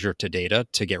exposure to data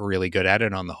to get really good at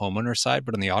it on the homeowner side,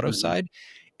 but on the auto side,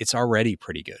 it's already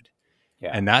pretty good.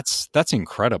 Yeah. And that's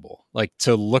incredible. Like,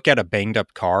 to look at a banged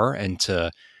up car and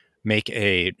to make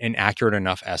an accurate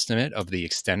enough estimate of the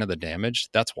extent of the damage,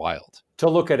 that's wild. To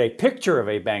look at a picture of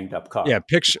a banged up car. Yeah,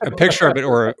 a picture of it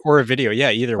or a video. Yeah,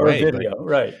 either way. A video,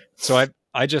 right. So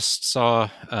I just saw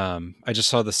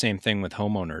the same thing with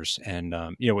homeowners and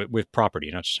with property,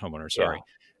 not just homeowners, sorry.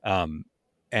 Yeah.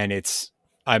 And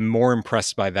I'm more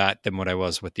impressed by that than what I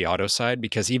was with the auto side,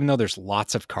 because even though there's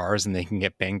lots of cars and they can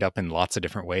get banged up in lots of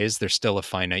different ways, there's still a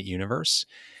finite universe.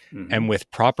 Mm-hmm. And with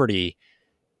property,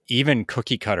 even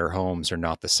cookie cutter homes are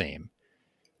not the same.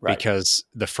 Right. Because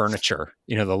the furniture,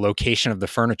 the location of the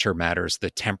furniture matters, the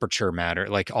temperature matter,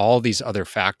 like all these other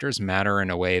factors matter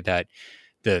in a way that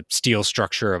the steel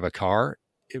structure of a car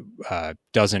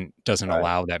doesn't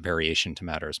allow that variation to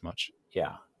matter as much.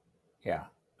 Yeah. Yeah.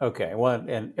 Okay. Well,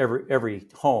 and every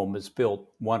home is built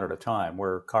one at a time,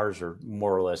 where cars are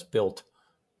more or less built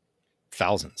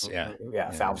thousands. Yeah. Yeah.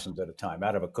 Thousands at a time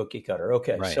out of a cookie cutter.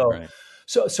 Okay. Right,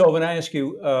 so, so when I ask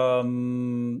you,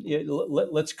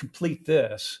 let's complete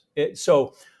this.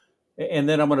 And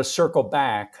then I'm going to circle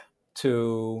back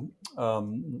to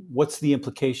what's the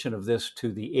implication of this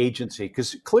to the agency?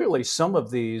 Because clearly some of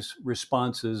these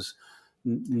responses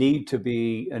need to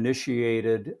be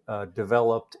initiated,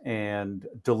 developed, and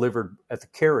delivered at the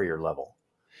carrier level.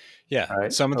 Yeah,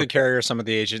 right? Some of the carrier, some of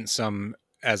the agent, some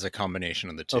as a combination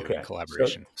of the two in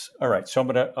collaboration. All right, so I'm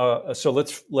gonna. So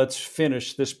let's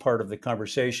finish this part of the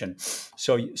conversation.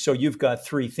 So you've got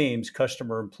three themes: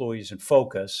 customer, employees, and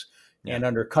focus. Yeah. And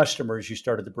under customers, you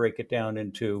started to break it down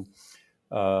into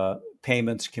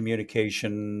payments,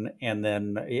 communication, and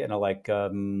then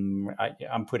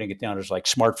I'm putting it down as like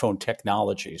smartphone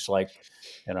technologies, like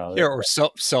or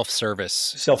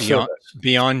self-service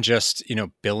beyond just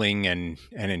billing and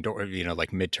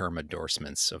like midterm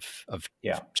endorsements of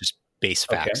just base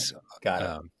facts. Okay. Got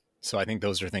it. So I think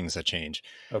those are things that change.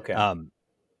 Okay.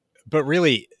 But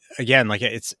really, again, like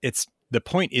it's the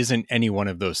point isn't any one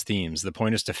of those themes. The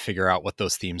point is to figure out what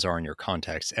those themes are in your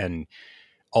context. And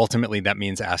ultimately that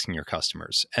means asking your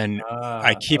customers. And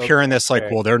I keep hearing this like,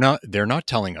 well, they're not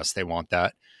telling us they want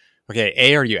that. Okay.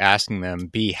 A, are you asking them?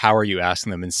 B, how are you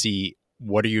asking them? And C,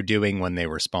 what are you doing when they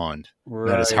respond?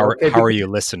 Right. That is, how are you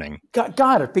listening?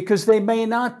 Got it. Because they may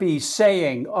not be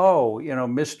saying,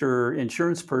 Mr.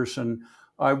 Insurance Person,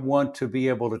 I want to be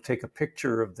able to take a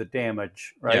picture of the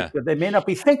damage, right? Yeah. But they may not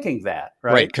be thinking that,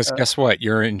 right? Right, because guess what?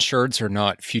 Your insureds are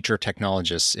not future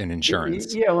technologists in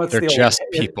insurance. Yeah, well, they're just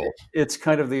people. It's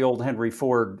kind of the old Henry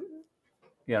Ford,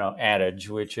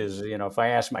 adage, which is, if I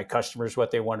asked my customers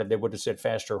what they wanted, they would have said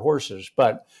faster horses.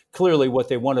 But clearly what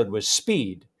they wanted was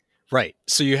speed. Right.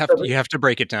 So you have to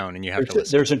break it down, and you have to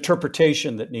listen. There's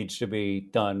interpretation that needs to be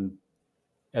done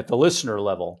at the listener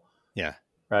level. Yeah.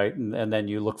 Right. And then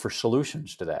you look for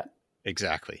solutions to that.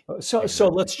 Exactly. So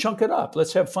let's chunk it up.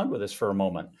 Let's have fun with this for a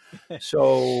moment.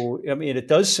 So, I mean, it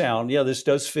does sound, this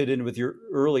does fit in with your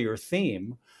earlier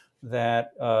theme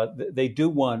that they do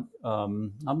want,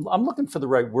 I'm looking for the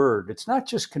right word. It's not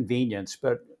just convenience,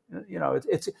 but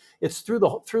it's through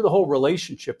the whole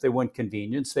relationship. They want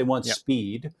convenience. They want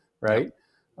speed, right?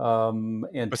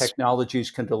 And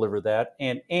technologies can deliver that.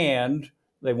 And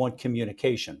they want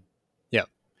communication.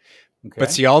 Okay.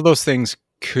 But see, all those things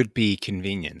could be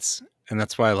convenience. And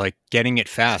that's why, like, getting it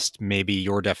fast may be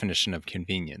your definition of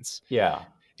convenience. Yeah.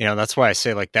 That's why I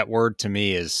say, like, that word to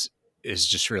me is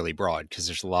just really broad, because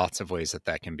there's lots of ways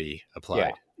that can be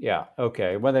applied. Yeah.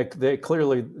 Okay. Well, they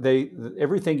clearly,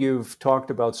 everything you've talked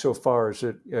about so far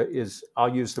is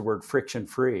I'll use the word friction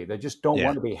free. They just don't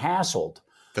want to be hassled.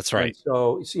 That's right. And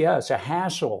so, it's a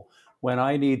hassle when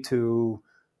I need to,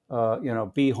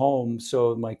 be home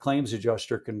so my claims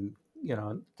adjuster can,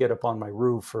 get up on my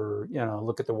roof or,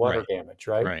 look at the water damage,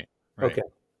 right? Right. Okay.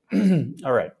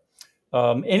 All right.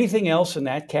 Anything else in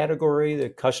that category, the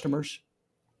customers?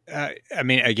 I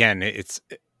mean, again, it's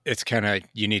kind of,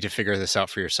 you need to figure this out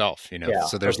for yourself,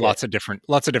 so there's lots of different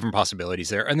possibilities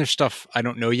there. And there's stuff I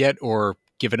don't know yet, or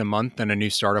give it a month and a new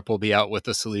startup will be out with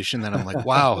a solution that I'm like,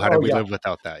 wow, how did we live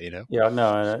without that? Yeah,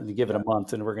 no, give it a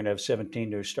month and we're going to have 17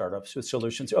 new startups with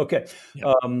solutions. Okay.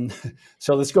 Yeah.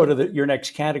 So let's go to your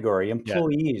next category,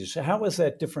 employees. Yeah. How is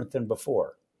that different than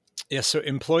before? Yeah. So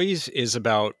employees is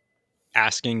about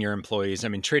asking your employees, I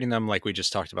mean, treating them like we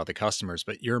just talked about the customers,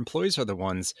 but your employees are the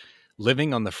ones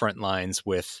living on the front lines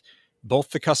with both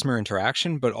the customer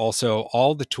interaction, but also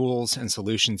all the tools and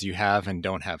solutions you have and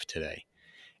don't have today.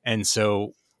 And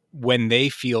so when they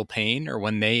feel pain or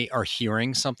when they are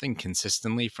hearing something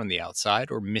consistently from the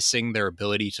outside or missing their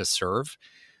ability to serve,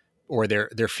 or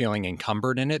they're feeling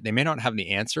encumbered in it, they may not have the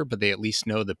answer, but they at least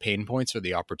know the pain points or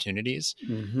the opportunities.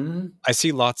 Mm-hmm. I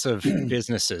see lots of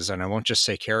businesses, and I won't just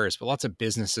say carriers, but lots of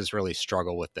businesses really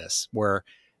struggle with this, where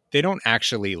they don't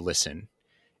actually listen.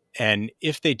 And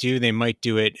if they do, they might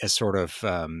do it as sort of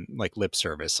like lip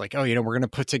service, like, oh, we're going to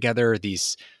put together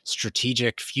these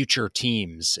strategic future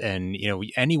teams, and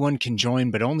anyone can join,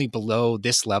 but only below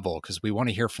this level because we want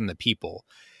to hear from the people.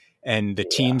 And the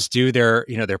teams do their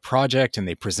project, and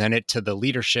they present it to the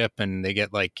leadership, and they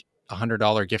get like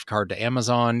 $100 gift card to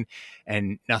Amazon,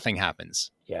 and nothing happens.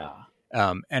 Yeah.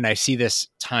 And I see this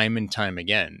time and time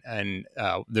again. And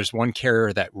there's one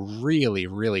carrier that really,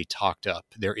 really talked up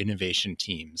their innovation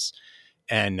teams.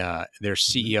 And their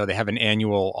CEO, they have an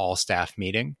annual all-staff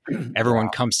meeting. Everyone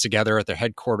comes together at their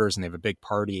headquarters, and they have a big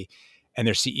party. And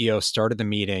their CEO started the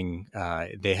meeting.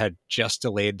 They had just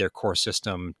delayed their core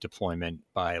system deployment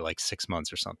by like 6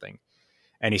 months or something.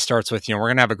 And he starts with, we're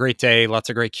going to have a great day, lots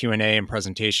of great Q&A and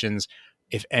presentations.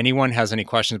 If anyone has any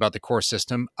questions about the core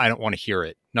system, I don't want to hear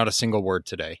it. Not a single word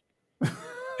today.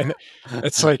 And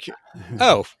it's like,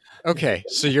 oh, okay.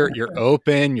 So you're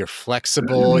open, you're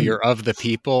flexible, you're of the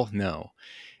people. No.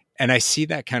 And I see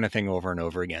that kind of thing over and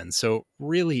over again. So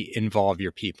really involve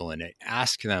your people in it.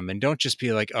 Ask them, and don't just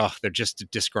be like, oh, they're just a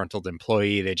disgruntled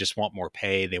employee. They just want more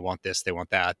pay. They want this, they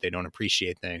want that. They don't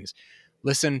appreciate things.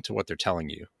 Listen to what they're telling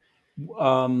you.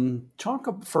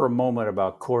 Talk for a moment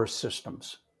about core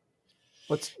systems.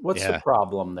 What's the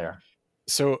problem there?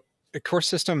 So core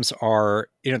systems are,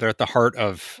 they're at the heart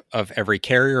of every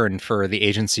carrier, and for the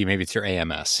agency, maybe it's your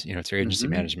AMS, it's your agency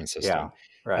management system.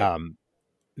 Yeah, right.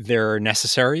 They're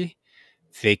necessary.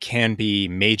 They can be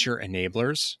major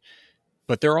enablers,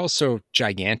 but they're also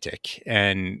gigantic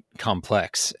and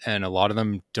complex. And a lot of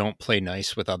them don't play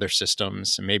nice with other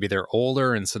systems. Maybe they're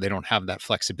older, and so they don't have that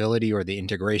flexibility, or the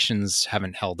integrations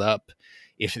haven't held up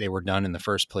if they were done in the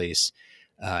first place.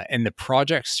 And the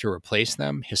projects to replace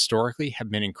them historically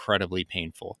have been incredibly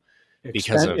painful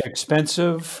because of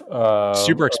expensive,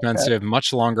 super expensive,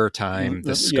 much longer time.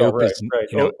 The scope is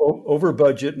over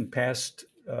budget and past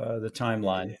the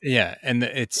timeline. Yeah, and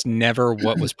it's never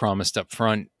what was promised up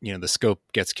front. The scope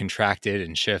gets contracted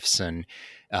and shifts, and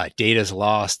data's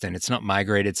lost, and it's not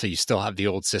migrated, so you still have the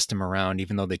old system around,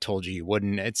 even though they told you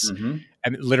wouldn't. It's I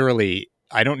mean, literally,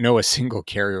 I don't know a single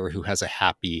carrier who has a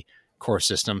happy core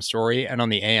system story. And on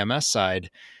the AMS side,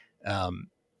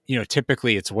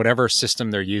 typically it's whatever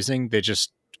system they're using, they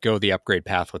just go the upgrade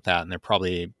path with that. And they're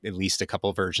probably at least a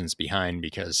couple versions behind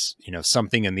because,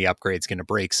 something in the upgrade is going to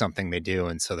break something they do.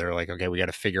 And so they're like, okay, we got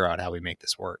to figure out how we make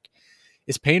this work.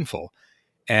 It's painful.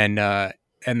 And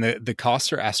the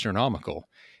costs are astronomical.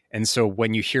 And so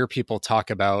when you hear people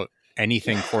talk about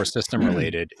anything core system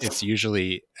related, it's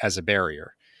usually as a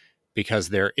barrier, because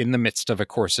they're in the midst of a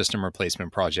core system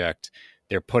replacement project.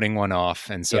 They're putting one off,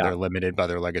 and so they're limited by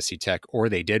their legacy tech, or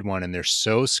they did one and they're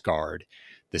so scarred.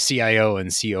 The CIO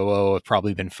and COO have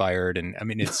probably been fired. And I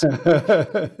mean, it's rough.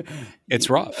 It's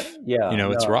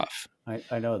rough.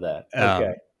 I know that.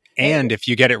 Okay. And if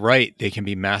you get it right, they can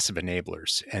be massive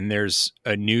enablers. And there's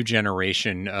a new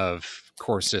generation of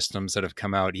core systems that have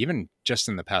come out even just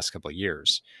in the past couple of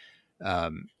years,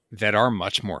 that are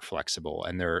much more flexible,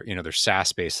 and they're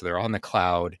SaaS based. So they're on the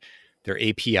cloud, they're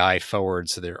API forward.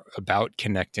 So they're about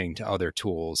connecting to other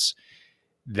tools.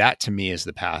 That to me is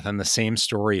the path. And the same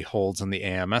story holds on the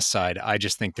AMS side. I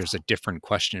just think there's a different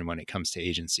question when it comes to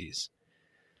agencies.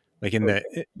 Like in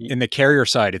the carrier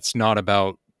side, it's not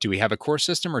about, do we have a core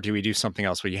system or do we do something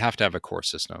else? Well, you have to have a core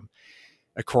system,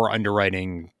 a core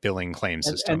underwriting, billing, claim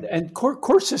system. And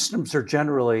core systems are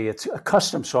generally, it's a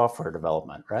custom software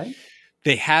development, right?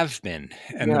 They have been,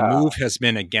 and the move has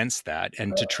been against that,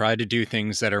 and to try to do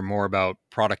things that are more about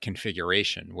product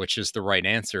configuration, which is the right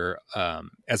answer.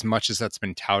 As much as that's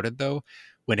been touted, though,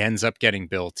 what ends up getting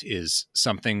built is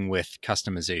something with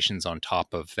customizations on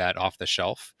top of that off the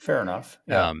shelf. Fair enough.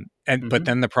 Yeah. But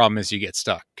then the problem is you get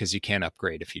stuck because you can't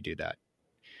upgrade if you do that.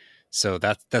 So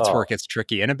that's where it gets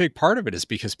tricky. And a big part of it is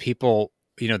because people,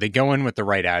 they go in with the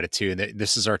right attitude that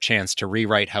this is our chance to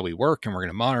rewrite how we work and we're going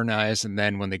to modernize. And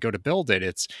then when they go to build it,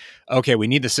 it's okay, we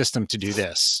need the system to do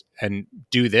this, and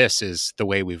do this is the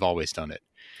way we've always done it.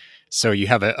 So you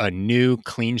have a new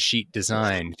clean sheet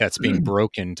design that's being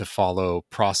broken to follow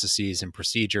processes and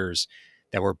procedures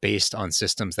that were based on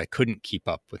systems that couldn't keep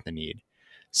up with the need.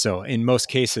 So in most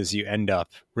cases, you end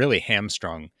up really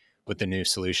hamstrung with the new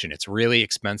solution. It's really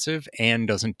expensive and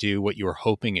doesn't do what you were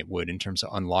hoping it would in terms of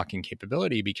unlocking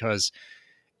capability, because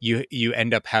you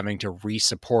end up having to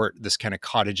re-support this kind of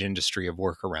cottage industry of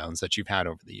workarounds that you've had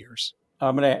over the years.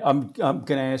 I'm gonna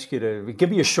ask you to give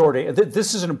me a short.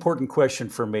 This is an important question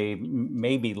for me,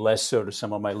 maybe less so to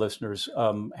some of my listeners.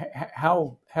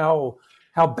 How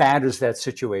bad is that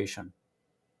situation?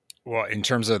 Well, in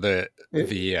terms of the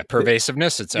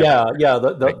pervasiveness, it's everywhere. Yeah.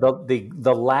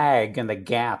 The lag and the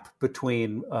gap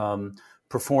between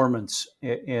performance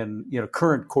in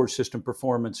current core system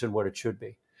performance and what it should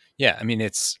be. Yeah, I mean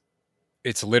it's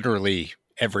literally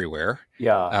everywhere.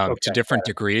 Yeah, to different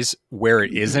degrees. Where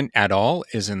it isn't at all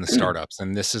is in the startups,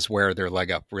 and this is where their leg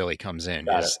up really comes in.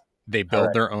 They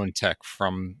build their own tech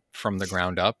from the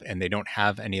ground up, and they don't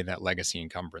have any of that legacy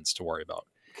encumbrance to worry about.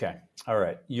 Okay, all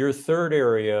right. Your third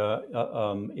area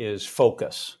is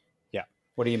focus. Yeah.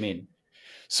 What do you mean?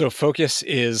 So focus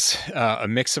is a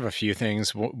mix of a few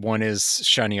things. One is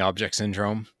shiny object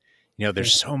syndrome.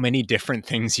 There's so many different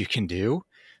things you can do.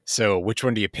 So which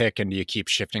one do you pick, and do you keep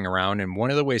shifting around? And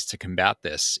one of the ways to combat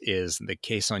this is, the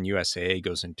case on USAA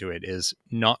goes into it, is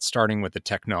not starting with the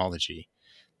technology,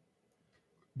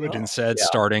 but instead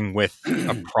starting with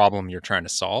a problem you're trying to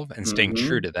solve and staying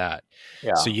true to that.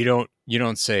 Yeah. So you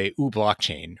don't say, ooh,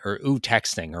 blockchain, or ooh,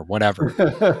 texting, or whatever.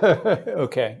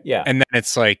 Okay. Yeah. And then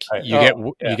it's like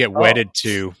you get wedded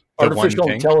to the artificial one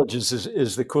thing. Intelligence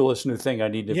is the coolest new thing. I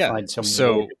need to find some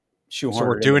way to shoehorn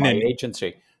we're it doing into my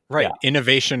agency. Right. Yeah.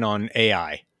 Innovation on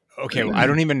AI. Okay. Well, I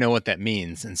don't even know what that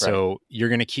means. And so you're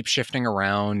going to keep shifting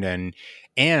around,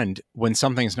 and when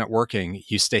something's not working,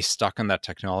 you stay stuck on that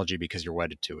technology because you're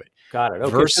wedded to it. Got it.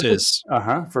 Okay. Versus,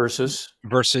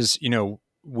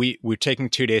 we're taking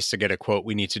 2 days to get a quote.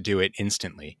 We need to do it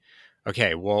instantly.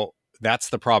 Okay. Well, that's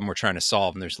the problem we're trying to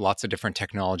solve. And there's lots of different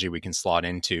technology we can slot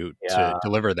into to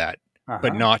deliver that,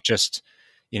 but not just,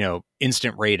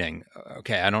 instant rating.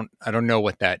 Okay. I don't know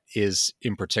what that is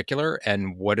in particular.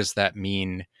 And what does that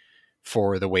mean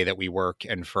for the way that we work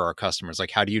and for our customers?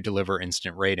 Like, how do you deliver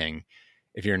instant rating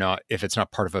if it's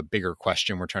not part of a bigger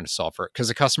question we're trying to solve for it? Because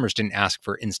the customers didn't ask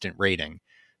for instant rating.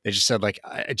 They just said, like,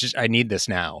 I need this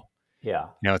now. Yeah.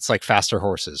 It's like faster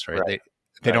horses, right?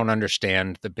 They don't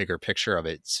understand the bigger picture of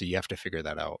it. So you have to figure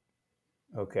that out.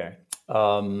 Okay.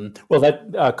 Well,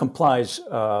 that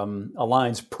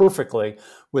aligns perfectly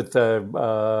with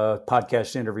the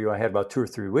podcast interview I had about 2 or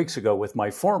 3 weeks ago with my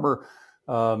former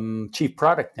chief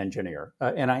product engineer.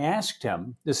 And I asked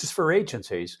him, this is for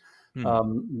agencies,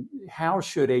 how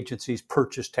should agencies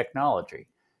purchase technology?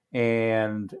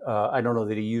 And I don't know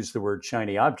that he used the word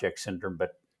shiny object syndrome,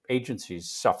 but agencies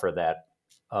suffer that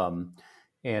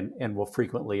and will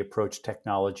frequently approach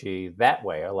technology that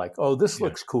way. I like, oh, this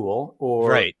looks cool.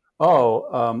 Or,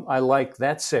 I like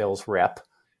that sales rep.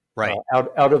 Right.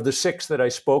 Out of the 6 that I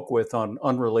spoke with on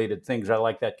unrelated things, I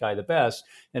like that guy the best.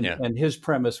 And his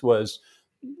premise was,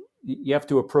 you have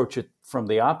to approach it from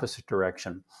the opposite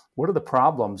direction. What are the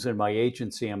problems in my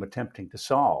agency I'm attempting to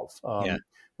solve?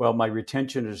 Well, my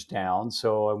retention is down,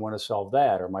 so I want to solve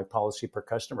that. Or my policy per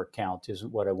customer count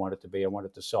isn't what I want it to be. I want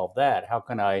it to solve that. How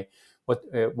can I?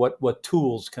 What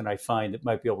tools can I find that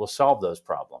might be able to solve those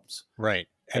problems? Right.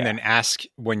 And then ask,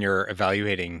 when you're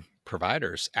evaluating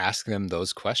providers, ask them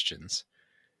those questions.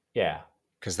 Yeah.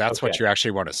 Because that's what you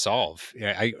actually want to solve.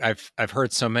 Yeah, I've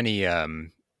heard so many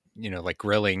like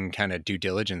grilling kind of due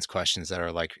diligence questions that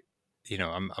are like,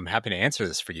 I'm happy to answer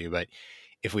this for you, but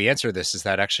if we answer this, is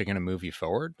that actually going to move you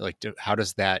forward? Like, how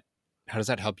does that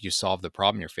help you solve the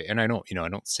problem you're facing? And I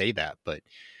don't say that, but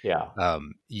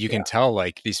you can tell,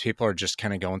 like, these people are just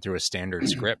kind of going through a standard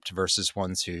script versus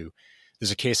ones who,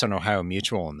 there's a case on Ohio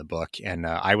Mutual in the book, and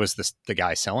I was the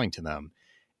guy selling to them,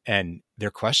 and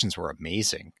their questions were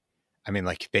amazing. I mean,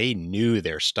 like, they knew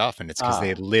their stuff, and it's because they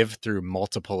had lived through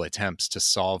multiple attempts to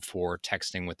solve for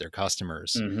texting with their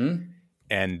customers. Mm-hmm.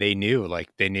 And they knew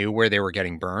where they were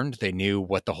getting burned. They knew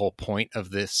what the whole point of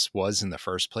this was in the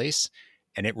first place.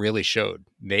 And it really showed.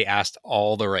 They asked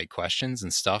all the right questions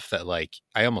and stuff that, like,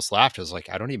 I almost laughed. I was like,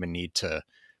 I don't even need to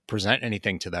present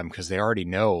anything to them because they already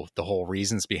know the whole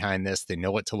reasons behind this. They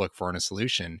know what to look for in a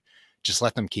solution. Just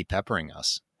let them keep peppering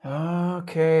us.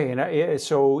 Okay. And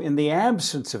so in the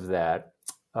absence of that,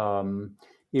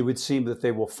 it would seem that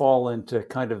they will fall into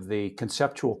kind of the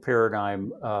conceptual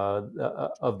paradigm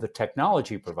of the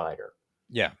technology provider.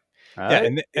 Yeah. Right?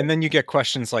 Yeah. And then you get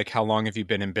questions like, how long have you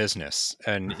been in business?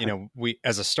 And, we,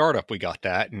 as a startup, we got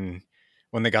that. And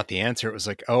when they got the answer, it was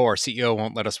like, oh, our CEO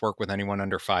won't let us work with anyone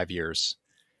under 5 years.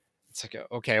 It's like,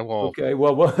 okay, well, Okay,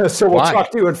 well, so we'll why?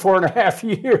 talk to you in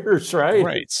 4.5 years, right?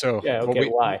 Right. So, Yeah. well, Okay.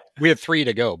 Why? we had 3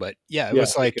 to go, but yeah, it Yeah.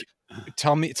 was like,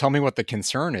 tell me what the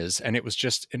concern is. And it was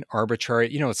just an arbitrary,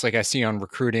 it's like I see on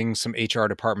recruiting, some HR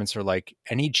departments are like,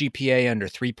 any GPA under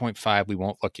 3.5, we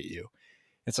won't look at you.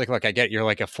 It's like, look, I get you're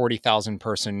like a 40,000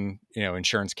 person,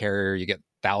 insurance carrier. You get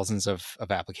thousands of Yeah.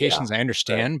 applications. I Right.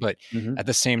 understand, but Mm-hmm. at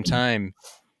the same time,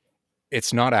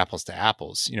 it's not apples to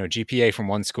apples. GPA from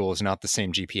one school is not the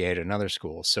same GPA at another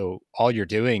school. So all you're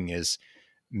doing is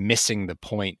missing the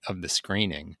point of the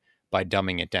screening by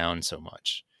dumbing it down so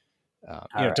much. All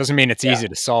It right. doesn't mean it's Yeah. easy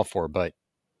to solve for, but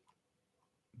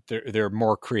there are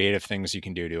more creative things you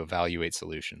can do to evaluate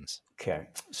solutions. Okay,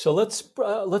 so let's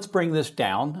bring this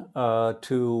down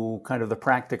to kind of the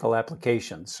practical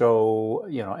application. So,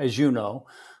 as you know,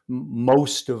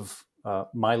 most of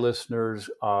my listeners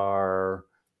are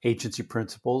agency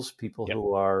principals, people Yep.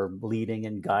 who are leading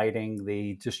and guiding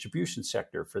the distribution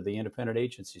sector for the independent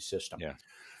agency system, Yeah.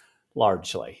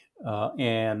 largely,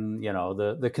 and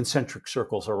the concentric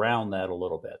circles around that a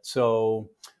little bit.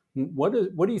 So, what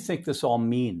do you think this all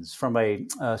means from a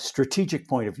strategic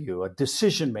point of view, a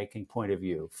decision-making point of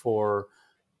view for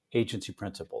agency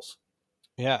principals?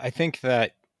 Yeah, I think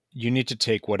that you need to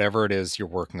take whatever it is you're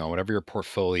working on, whatever your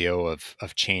portfolio of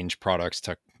change products,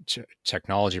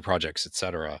 technology projects, et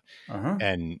cetera, Uh-huh.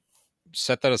 and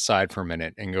set that aside for a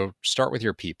minute and go start with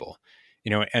your people.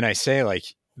 And I say,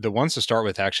 like, the ones to start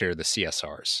with actually are the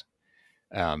CSRs.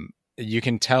 You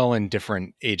can tell in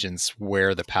different agents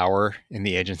where the power in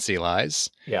the agency lies.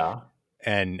 Yeah.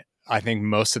 And I think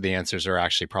most of the answers are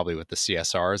actually probably with the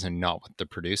CSRs and not with the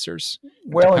producers. It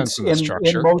Well, depends on the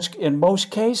structure. in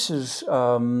most cases,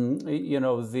 the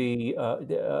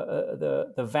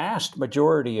vast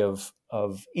majority of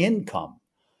income,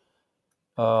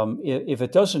 if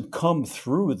it doesn't come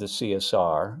through the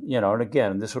CSR, and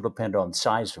again, this will depend on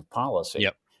size of policy.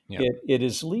 Yep.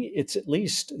 It's at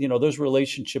least those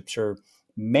relationships are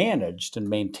managed and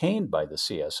maintained by the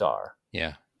CSR.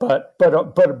 Yeah. But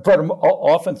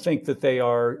often think that they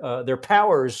are their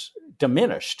powers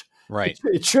diminished. Right.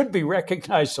 It should be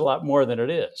recognized a lot more than it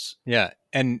is. Yeah.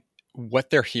 And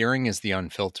what they're hearing is the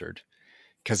unfiltered,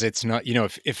 because it's not,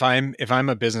 if I'm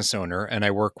a business owner and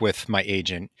I work with my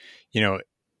agent,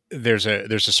 there's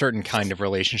a certain kind of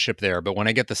relationship there. But when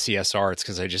I get the CSR, it's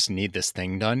because I just need this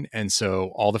thing done. And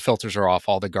so all the filters are off,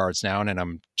 all the guards down, and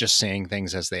I'm just saying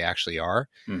things as they actually are.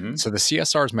 Mm-hmm. So the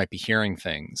CSRs might be hearing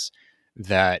things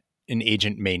that an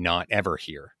agent may not ever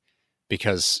hear,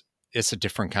 because it's a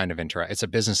different kind of it's a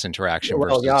business interaction.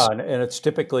 Well, versus, yeah, and it's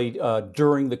typically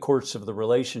during the course of the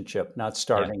relationship, not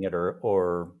starting it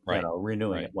or Right.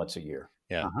 renewing Right. it once a year.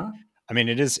 Yeah. Uh-huh. I mean,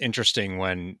 it is interesting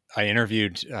when I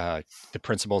interviewed the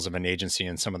principals of an agency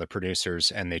and some of the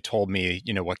producers, and they told me,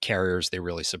 what carriers they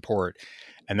really support.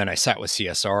 And then I sat with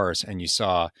CSRs, and you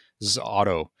saw this is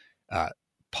auto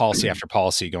policy after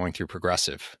policy going through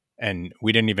Progressive. And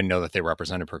we didn't even know that they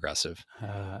represented Progressive.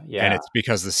 Yeah. And it's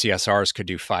because the CSRs could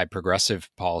do 5 Progressive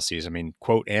policies,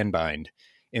 quote and bind,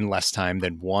 in less time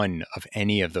than one of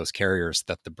any of those carriers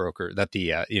that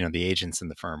the agents in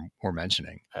the firm were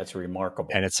mentioning. That's remarkable.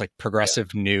 And it's like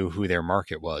Progressive knew who their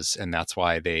market was, and that's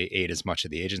why they ate as much of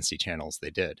the agency channel as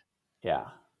they did. Yeah.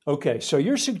 Okay. So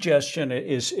your suggestion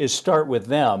is start with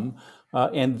them,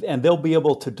 and they'll be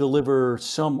able to deliver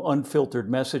some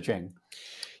unfiltered messaging.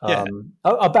 Yeah.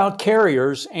 About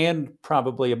carriers and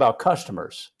probably about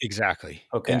customers. Exactly.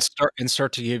 Okay. And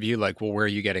start to give you like, well, where are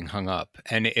you getting hung up?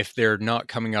 And if they're not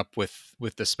coming up with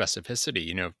the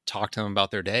specificity, talk to them about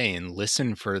their day and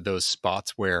listen for those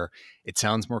spots where it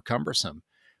sounds more cumbersome,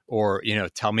 or,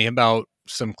 tell me about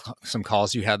some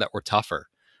calls you had that were tougher,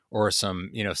 or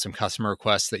some customer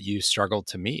requests that you struggled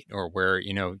to meet, or where,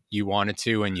 you wanted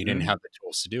to, and you didn't have the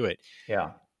tools to do it.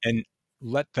 Yeah. And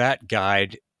let that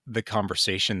guide the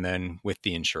conversation then with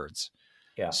the insureds.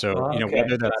 Yeah. So, Okay.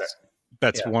 whether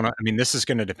that's Yeah. one, this is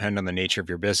going to depend on the nature of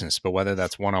your business, but whether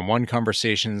that's one-on-one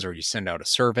conversations, or you send out a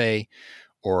survey,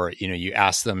 or, you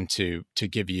ask them to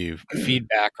give you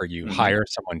feedback, or you hire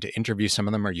someone to interview some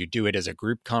of them, or you do it as a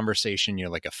group conversation, you're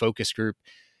like a focus group,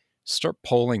 start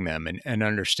polling them and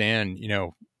understand,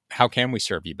 how can we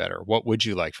serve you better? What would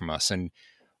you like from us? And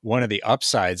one of the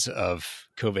upsides of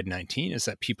COVID-19 is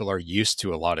that people are used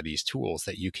to a lot of these tools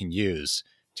that you can use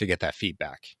to get that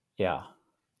feedback. Yeah.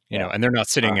 And they're not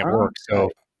sitting at work. So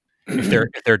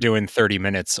if they're doing 30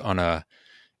 minutes on a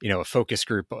focus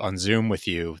group on Zoom with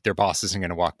you, their boss isn't going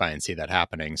to walk by and see that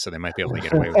happening. So they might be able to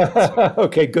get away with it. So.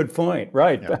 Okay. Good point.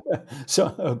 Right. Yeah.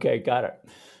 So, okay. Got it.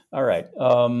 All right.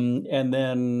 And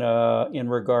then in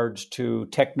regards to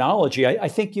technology, I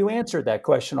think you answered that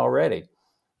question already.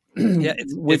 Yeah,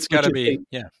 it's got to be.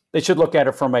 Yeah. They should look at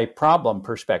it from a problem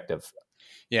perspective.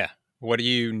 Yeah. What do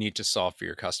you need to solve for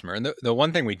your customer? And the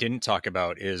one thing we didn't talk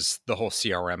about is the whole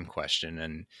CRM question.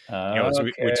 And, as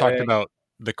we talked about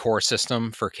the core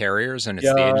system for carriers, and it's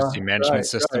the agency management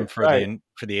system for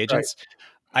the agents.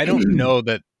 I don't know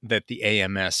that the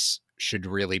AMS should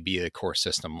really be the core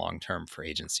system long-term for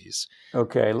agencies.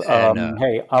 Okay.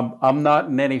 Hey, I'm not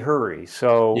in any hurry.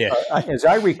 So as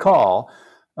I recall,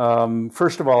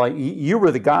 first of all, you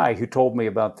were the guy who told me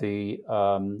about the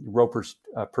Roper's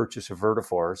purchase of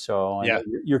Vertafore. So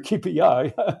you're keeping,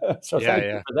 so thank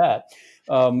you for that.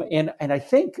 And I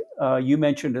think you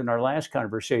mentioned in our last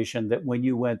conversation that when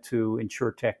you went to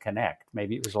InsurTech Connect,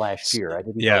 maybe it was last year. I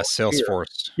didn't. Yeah,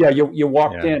 Salesforce. Yeah, you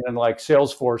walked in and like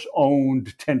Salesforce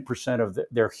owned 10% of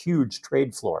their huge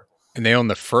trade floor, and they own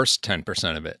the first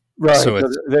 10% of it. Right. So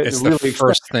it's really the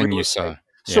first thing you saw.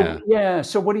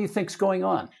 So what do you think's going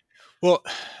on? Well,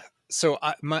 so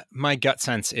my gut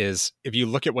sense is, if you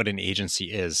look at what an agency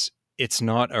is, it's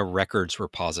not a records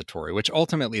repository, which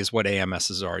ultimately is what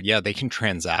AMSs are. Yeah, they can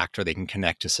transact, or they can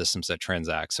connect to systems that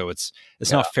transact. So it's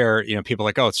not fair. People are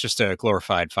like, oh, it's just a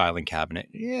glorified filing cabinet.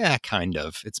 Yeah, kind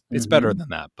of. It's better than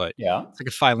that, but it's like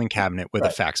a filing cabinet with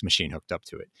a fax machine hooked up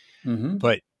to it.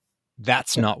 But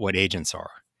that's not what agents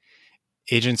are.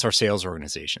 Agents are sales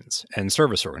organizations and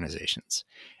service organizations,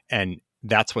 and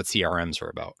that's what CRMs are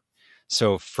about.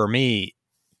 So for me,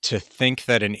 to think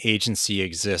that an agency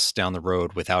exists down the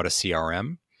road without a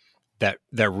CRM, that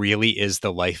really is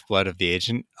the lifeblood of the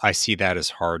agent, I see that as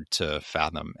hard to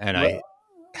fathom. And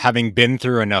having been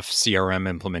through enough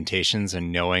CRM implementations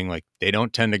and knowing like they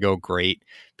don't tend to go great,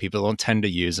 people don't tend to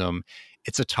use them,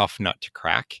 it's a tough nut to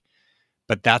crack.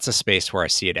 But that's a space where I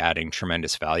see it adding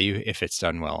tremendous value if it's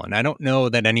done well. And I don't know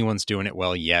that anyone's doing it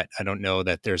well yet. I don't know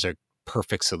that there's a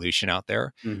perfect solution out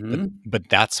there, but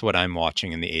that's what I'm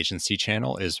watching in the agency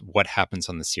channel, is what happens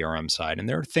on the CRM side. And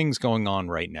there are things going on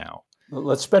right now.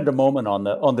 Let's spend a moment on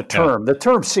the term. The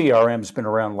term CRM has been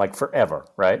around like forever,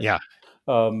 right? Yeah.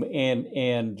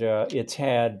 And it's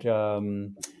had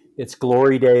its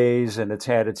glory days, and it's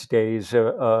had its days,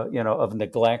 of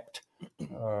neglect.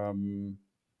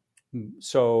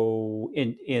 So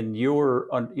in your,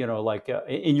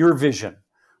 in your vision,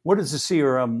 what is the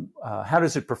CRM? How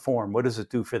does it perform? What does it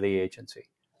do for the agency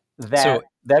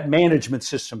that management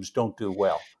systems don't do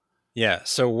well? Yeah.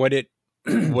 So what it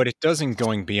does in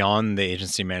going beyond the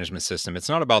agency management system, it's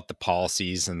not about the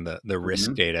policies and the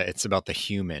risk data. It's about the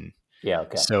human. Yeah.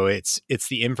 Okay. So it's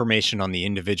the information on the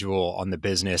individual, on the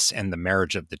business, and the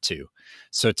marriage of the two.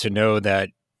 So to know that,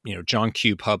 John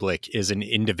Q. Public is an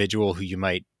individual who you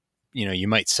might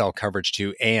sell coverage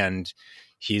to, and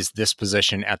he's this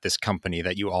position at this company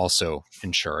that you also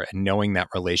insure, and knowing that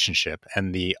relationship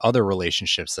and the other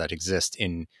relationships that exist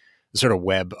in the sort of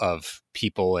web of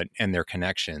people and their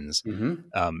connections,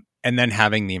 and then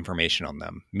having the information on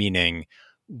them, meaning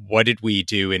what did we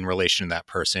do in relation to that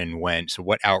person when, so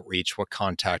what outreach, what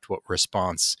contact, what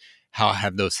response, how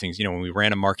have those things, when we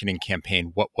ran a marketing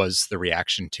campaign, what was the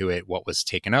reaction to it, what was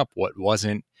taken up, what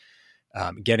wasn't,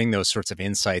 getting those sorts of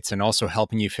insights, and also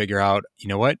helping you figure out,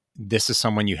 what, this is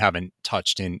someone you haven't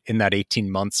touched in that 18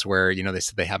 months where, they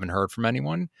said they haven't heard from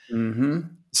anyone.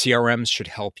 CRMs should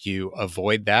help you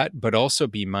avoid that, but also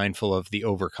be mindful of the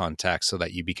over contact so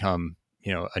that you become,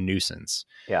 a nuisance.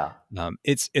 Yeah.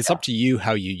 It's up to you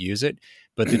how you use it,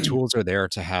 but the tools are there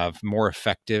to have more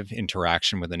effective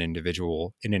interaction with an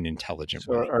individual in an intelligent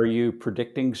way. Are you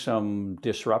predicting some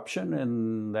disruption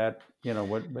in that?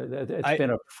 It's been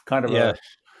a kind of I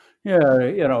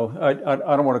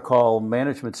don't want to call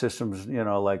management systems,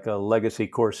 like a legacy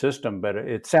core system, but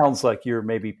it sounds like you're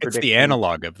maybe predicting. It's the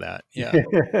analog of that. Yeah.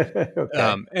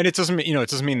 Okay. And it doesn't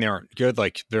mean they aren't good.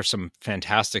 Like, there's some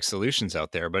fantastic solutions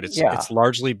out there, but it's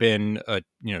largely been,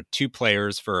 two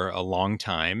players for a long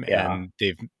time, and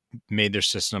they've made their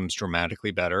systems dramatically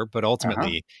better, but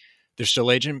ultimately they're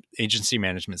still agency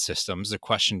management systems. The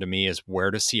question to me is, where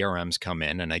do CRMs come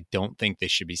in? And I don't think they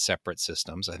should be separate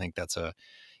systems. I think that's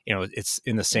it's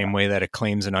in the same way that a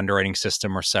claims and underwriting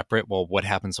system are separate. Well, what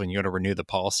happens when you go to renew the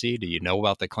policy? Do you know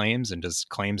about the claims, and does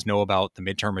claims know about the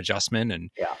midterm adjustment?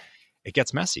 And it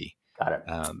gets messy. Got it.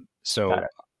 So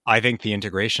I think the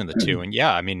integration of the two, and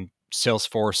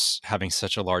Salesforce having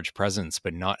such a large presence,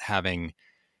 but not having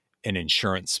an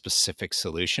insurance specific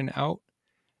solution out,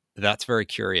 that's very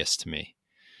curious to me.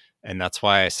 And that's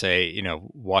why I say,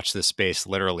 watch this space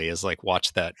literally, is like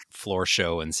watch that floor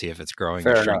show and see if it's growing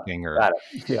or shrinking. Or Got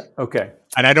it. Yeah. Okay.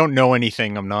 And I don't know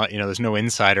anything. I'm not, there's no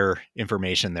insider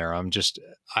information there.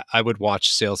 I would watch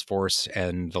Salesforce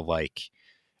and the like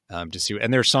to see.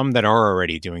 And there's some that are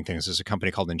already doing things. There's a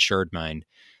company called InsuredMind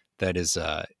that is,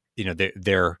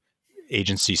 their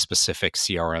agency specific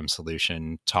CRM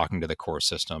solution, talking to the core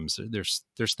systems.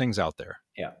 There's things out there.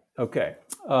 Yeah. Okay.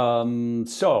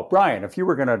 So Bryan, if you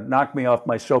were going to knock me off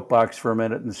my soapbox for a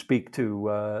minute and speak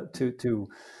to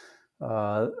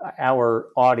our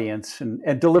audience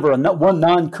and deliver one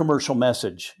non-commercial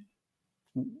message,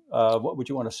 what would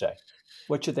you want to say?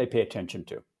 What should they pay attention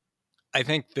to? I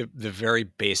think the very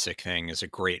basic thing is a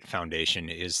great foundation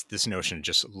is this notion of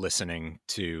just listening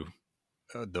to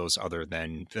those other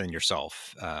than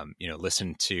yourself.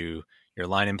 Listen to your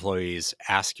line employees,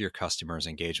 ask your customers,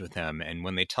 engage with them. And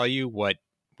when they tell you what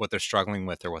they're struggling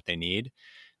with or what they need,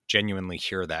 genuinely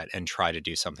hear that and try to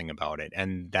do something about it.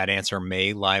 And that answer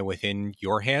may lie within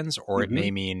your hands, or it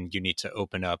may mean you need to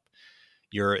open up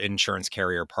your insurance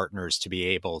carrier partners to be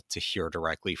able to hear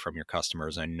directly from your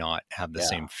customers and not have the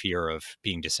same fear of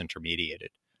being disintermediated.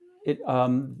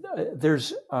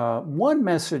 There's one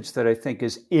message that I think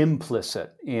is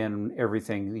implicit in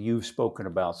everything that you've spoken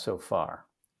about so far.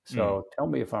 So tell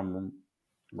me if I'm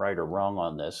right or wrong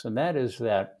on this. And that is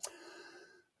that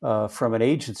from an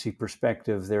agency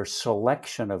perspective, their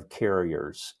selection of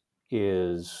carriers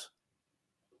it's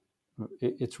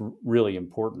really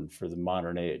important for the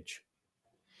modern age.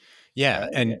 Yeah.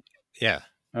 And yeah.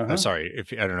 I'm sorry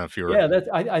I don't know if you were. Yeah,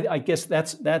 I guess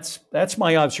that's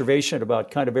my observation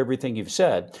about kind of everything you've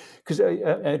said. Because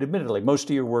admittedly, most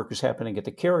of your work is happening at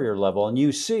the carrier level, and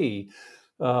you see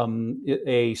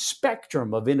a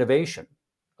spectrum of innovation,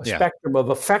 spectrum of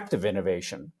effective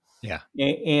innovation. Yeah,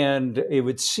 and it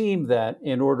would seem that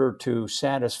in order to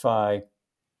satisfy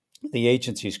the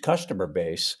agency's customer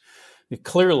base,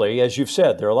 clearly, as you've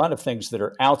said, there are a lot of things that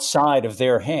are outside of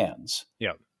their hands.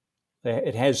 Yeah.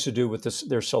 It has to do with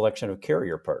their selection of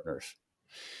carrier partners.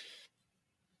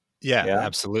 Yeah,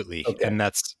 absolutely. Okay. And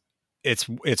it's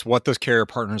what those carrier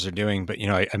partners are doing. But,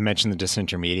 I mentioned the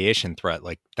disintermediation threat.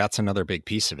 Like, that's another big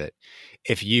piece of it.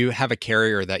 If you have a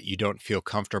carrier that you don't feel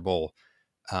comfortable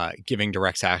giving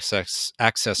direct access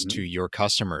to your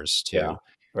customers to,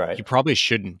 you probably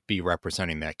shouldn't be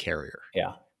representing that carrier.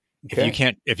 Yeah.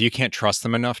 Okay. If you can't trust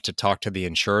them enough to talk to the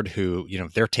insured who,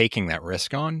 they're taking that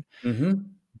risk on,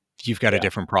 you've got a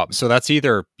different problem. So that's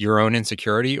either your own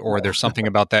insecurity or there's something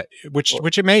about that, which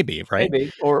it may be, right?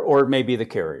 Maybe, or maybe the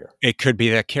carrier. It could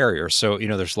be that carrier. So,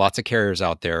 there's lots of carriers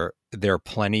out there. There are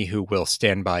plenty who will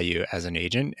stand by you as an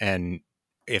agent. And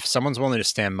if someone's willing to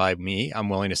stand by me, I'm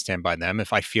willing to stand by them.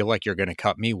 If I feel like you're going to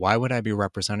cut me, why would I be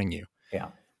representing you? Yeah.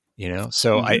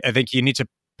 So I think you need to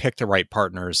pick the right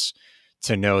partners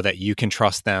to know that you can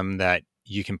trust them, that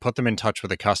you can put them in touch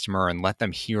with a customer and let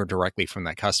them hear directly from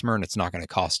that customer, and it's not going to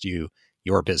cost you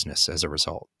your business as a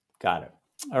result. Got it.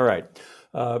 All right.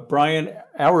 Bryan,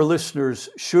 our listeners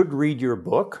should read your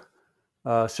book.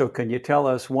 So can you tell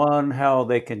us, one, how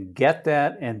they can get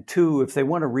that, and two, if they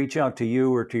want to reach out to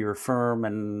you or to your firm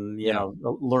and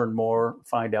learn more,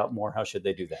 find out more, how should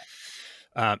they do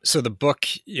that? So the book,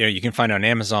 you can find on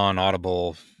Amazon,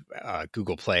 Audible,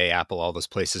 Google Play, Apple, all those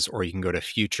places, or you can go to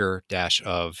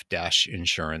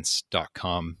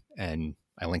future-of-insurance.com, and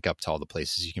I link up to all the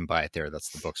places you can buy it there.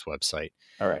 That's the book's website.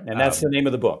 All right. And that's the name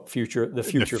of the book,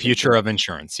 The Future of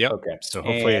Insurance. Yep. Okay. So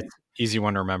hopefully it's easy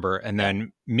one to remember. And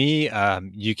then me,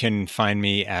 you can find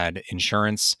me at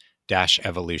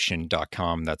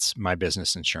insurance-evolution.com. That's my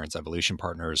business, Insurance Evolution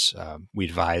Partners. We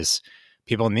advise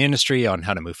people in the industry on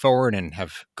how to move forward and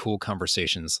have cool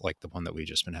conversations like the one that we've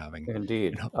just been having.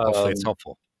 Indeed. And hopefully it's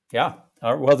helpful. Yeah.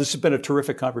 Well, this has been a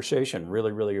terrific conversation.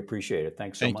 Really, really appreciate it.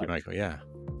 Thanks so much. Thank you, Michael. Yeah.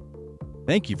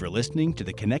 Thank you for listening to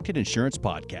the Connected Insurance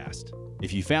Podcast.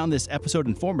 If you found this episode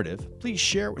informative, please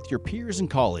share it with your peers and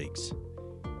colleagues.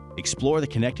 Explore the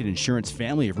Connected Insurance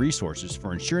family of resources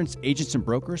for insurance agents and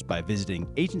brokers by visiting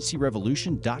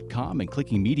agencyrevolution.com and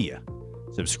clicking media.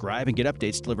 Subscribe and get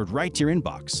updates delivered right to your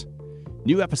inbox.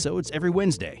 New episodes every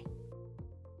Wednesday.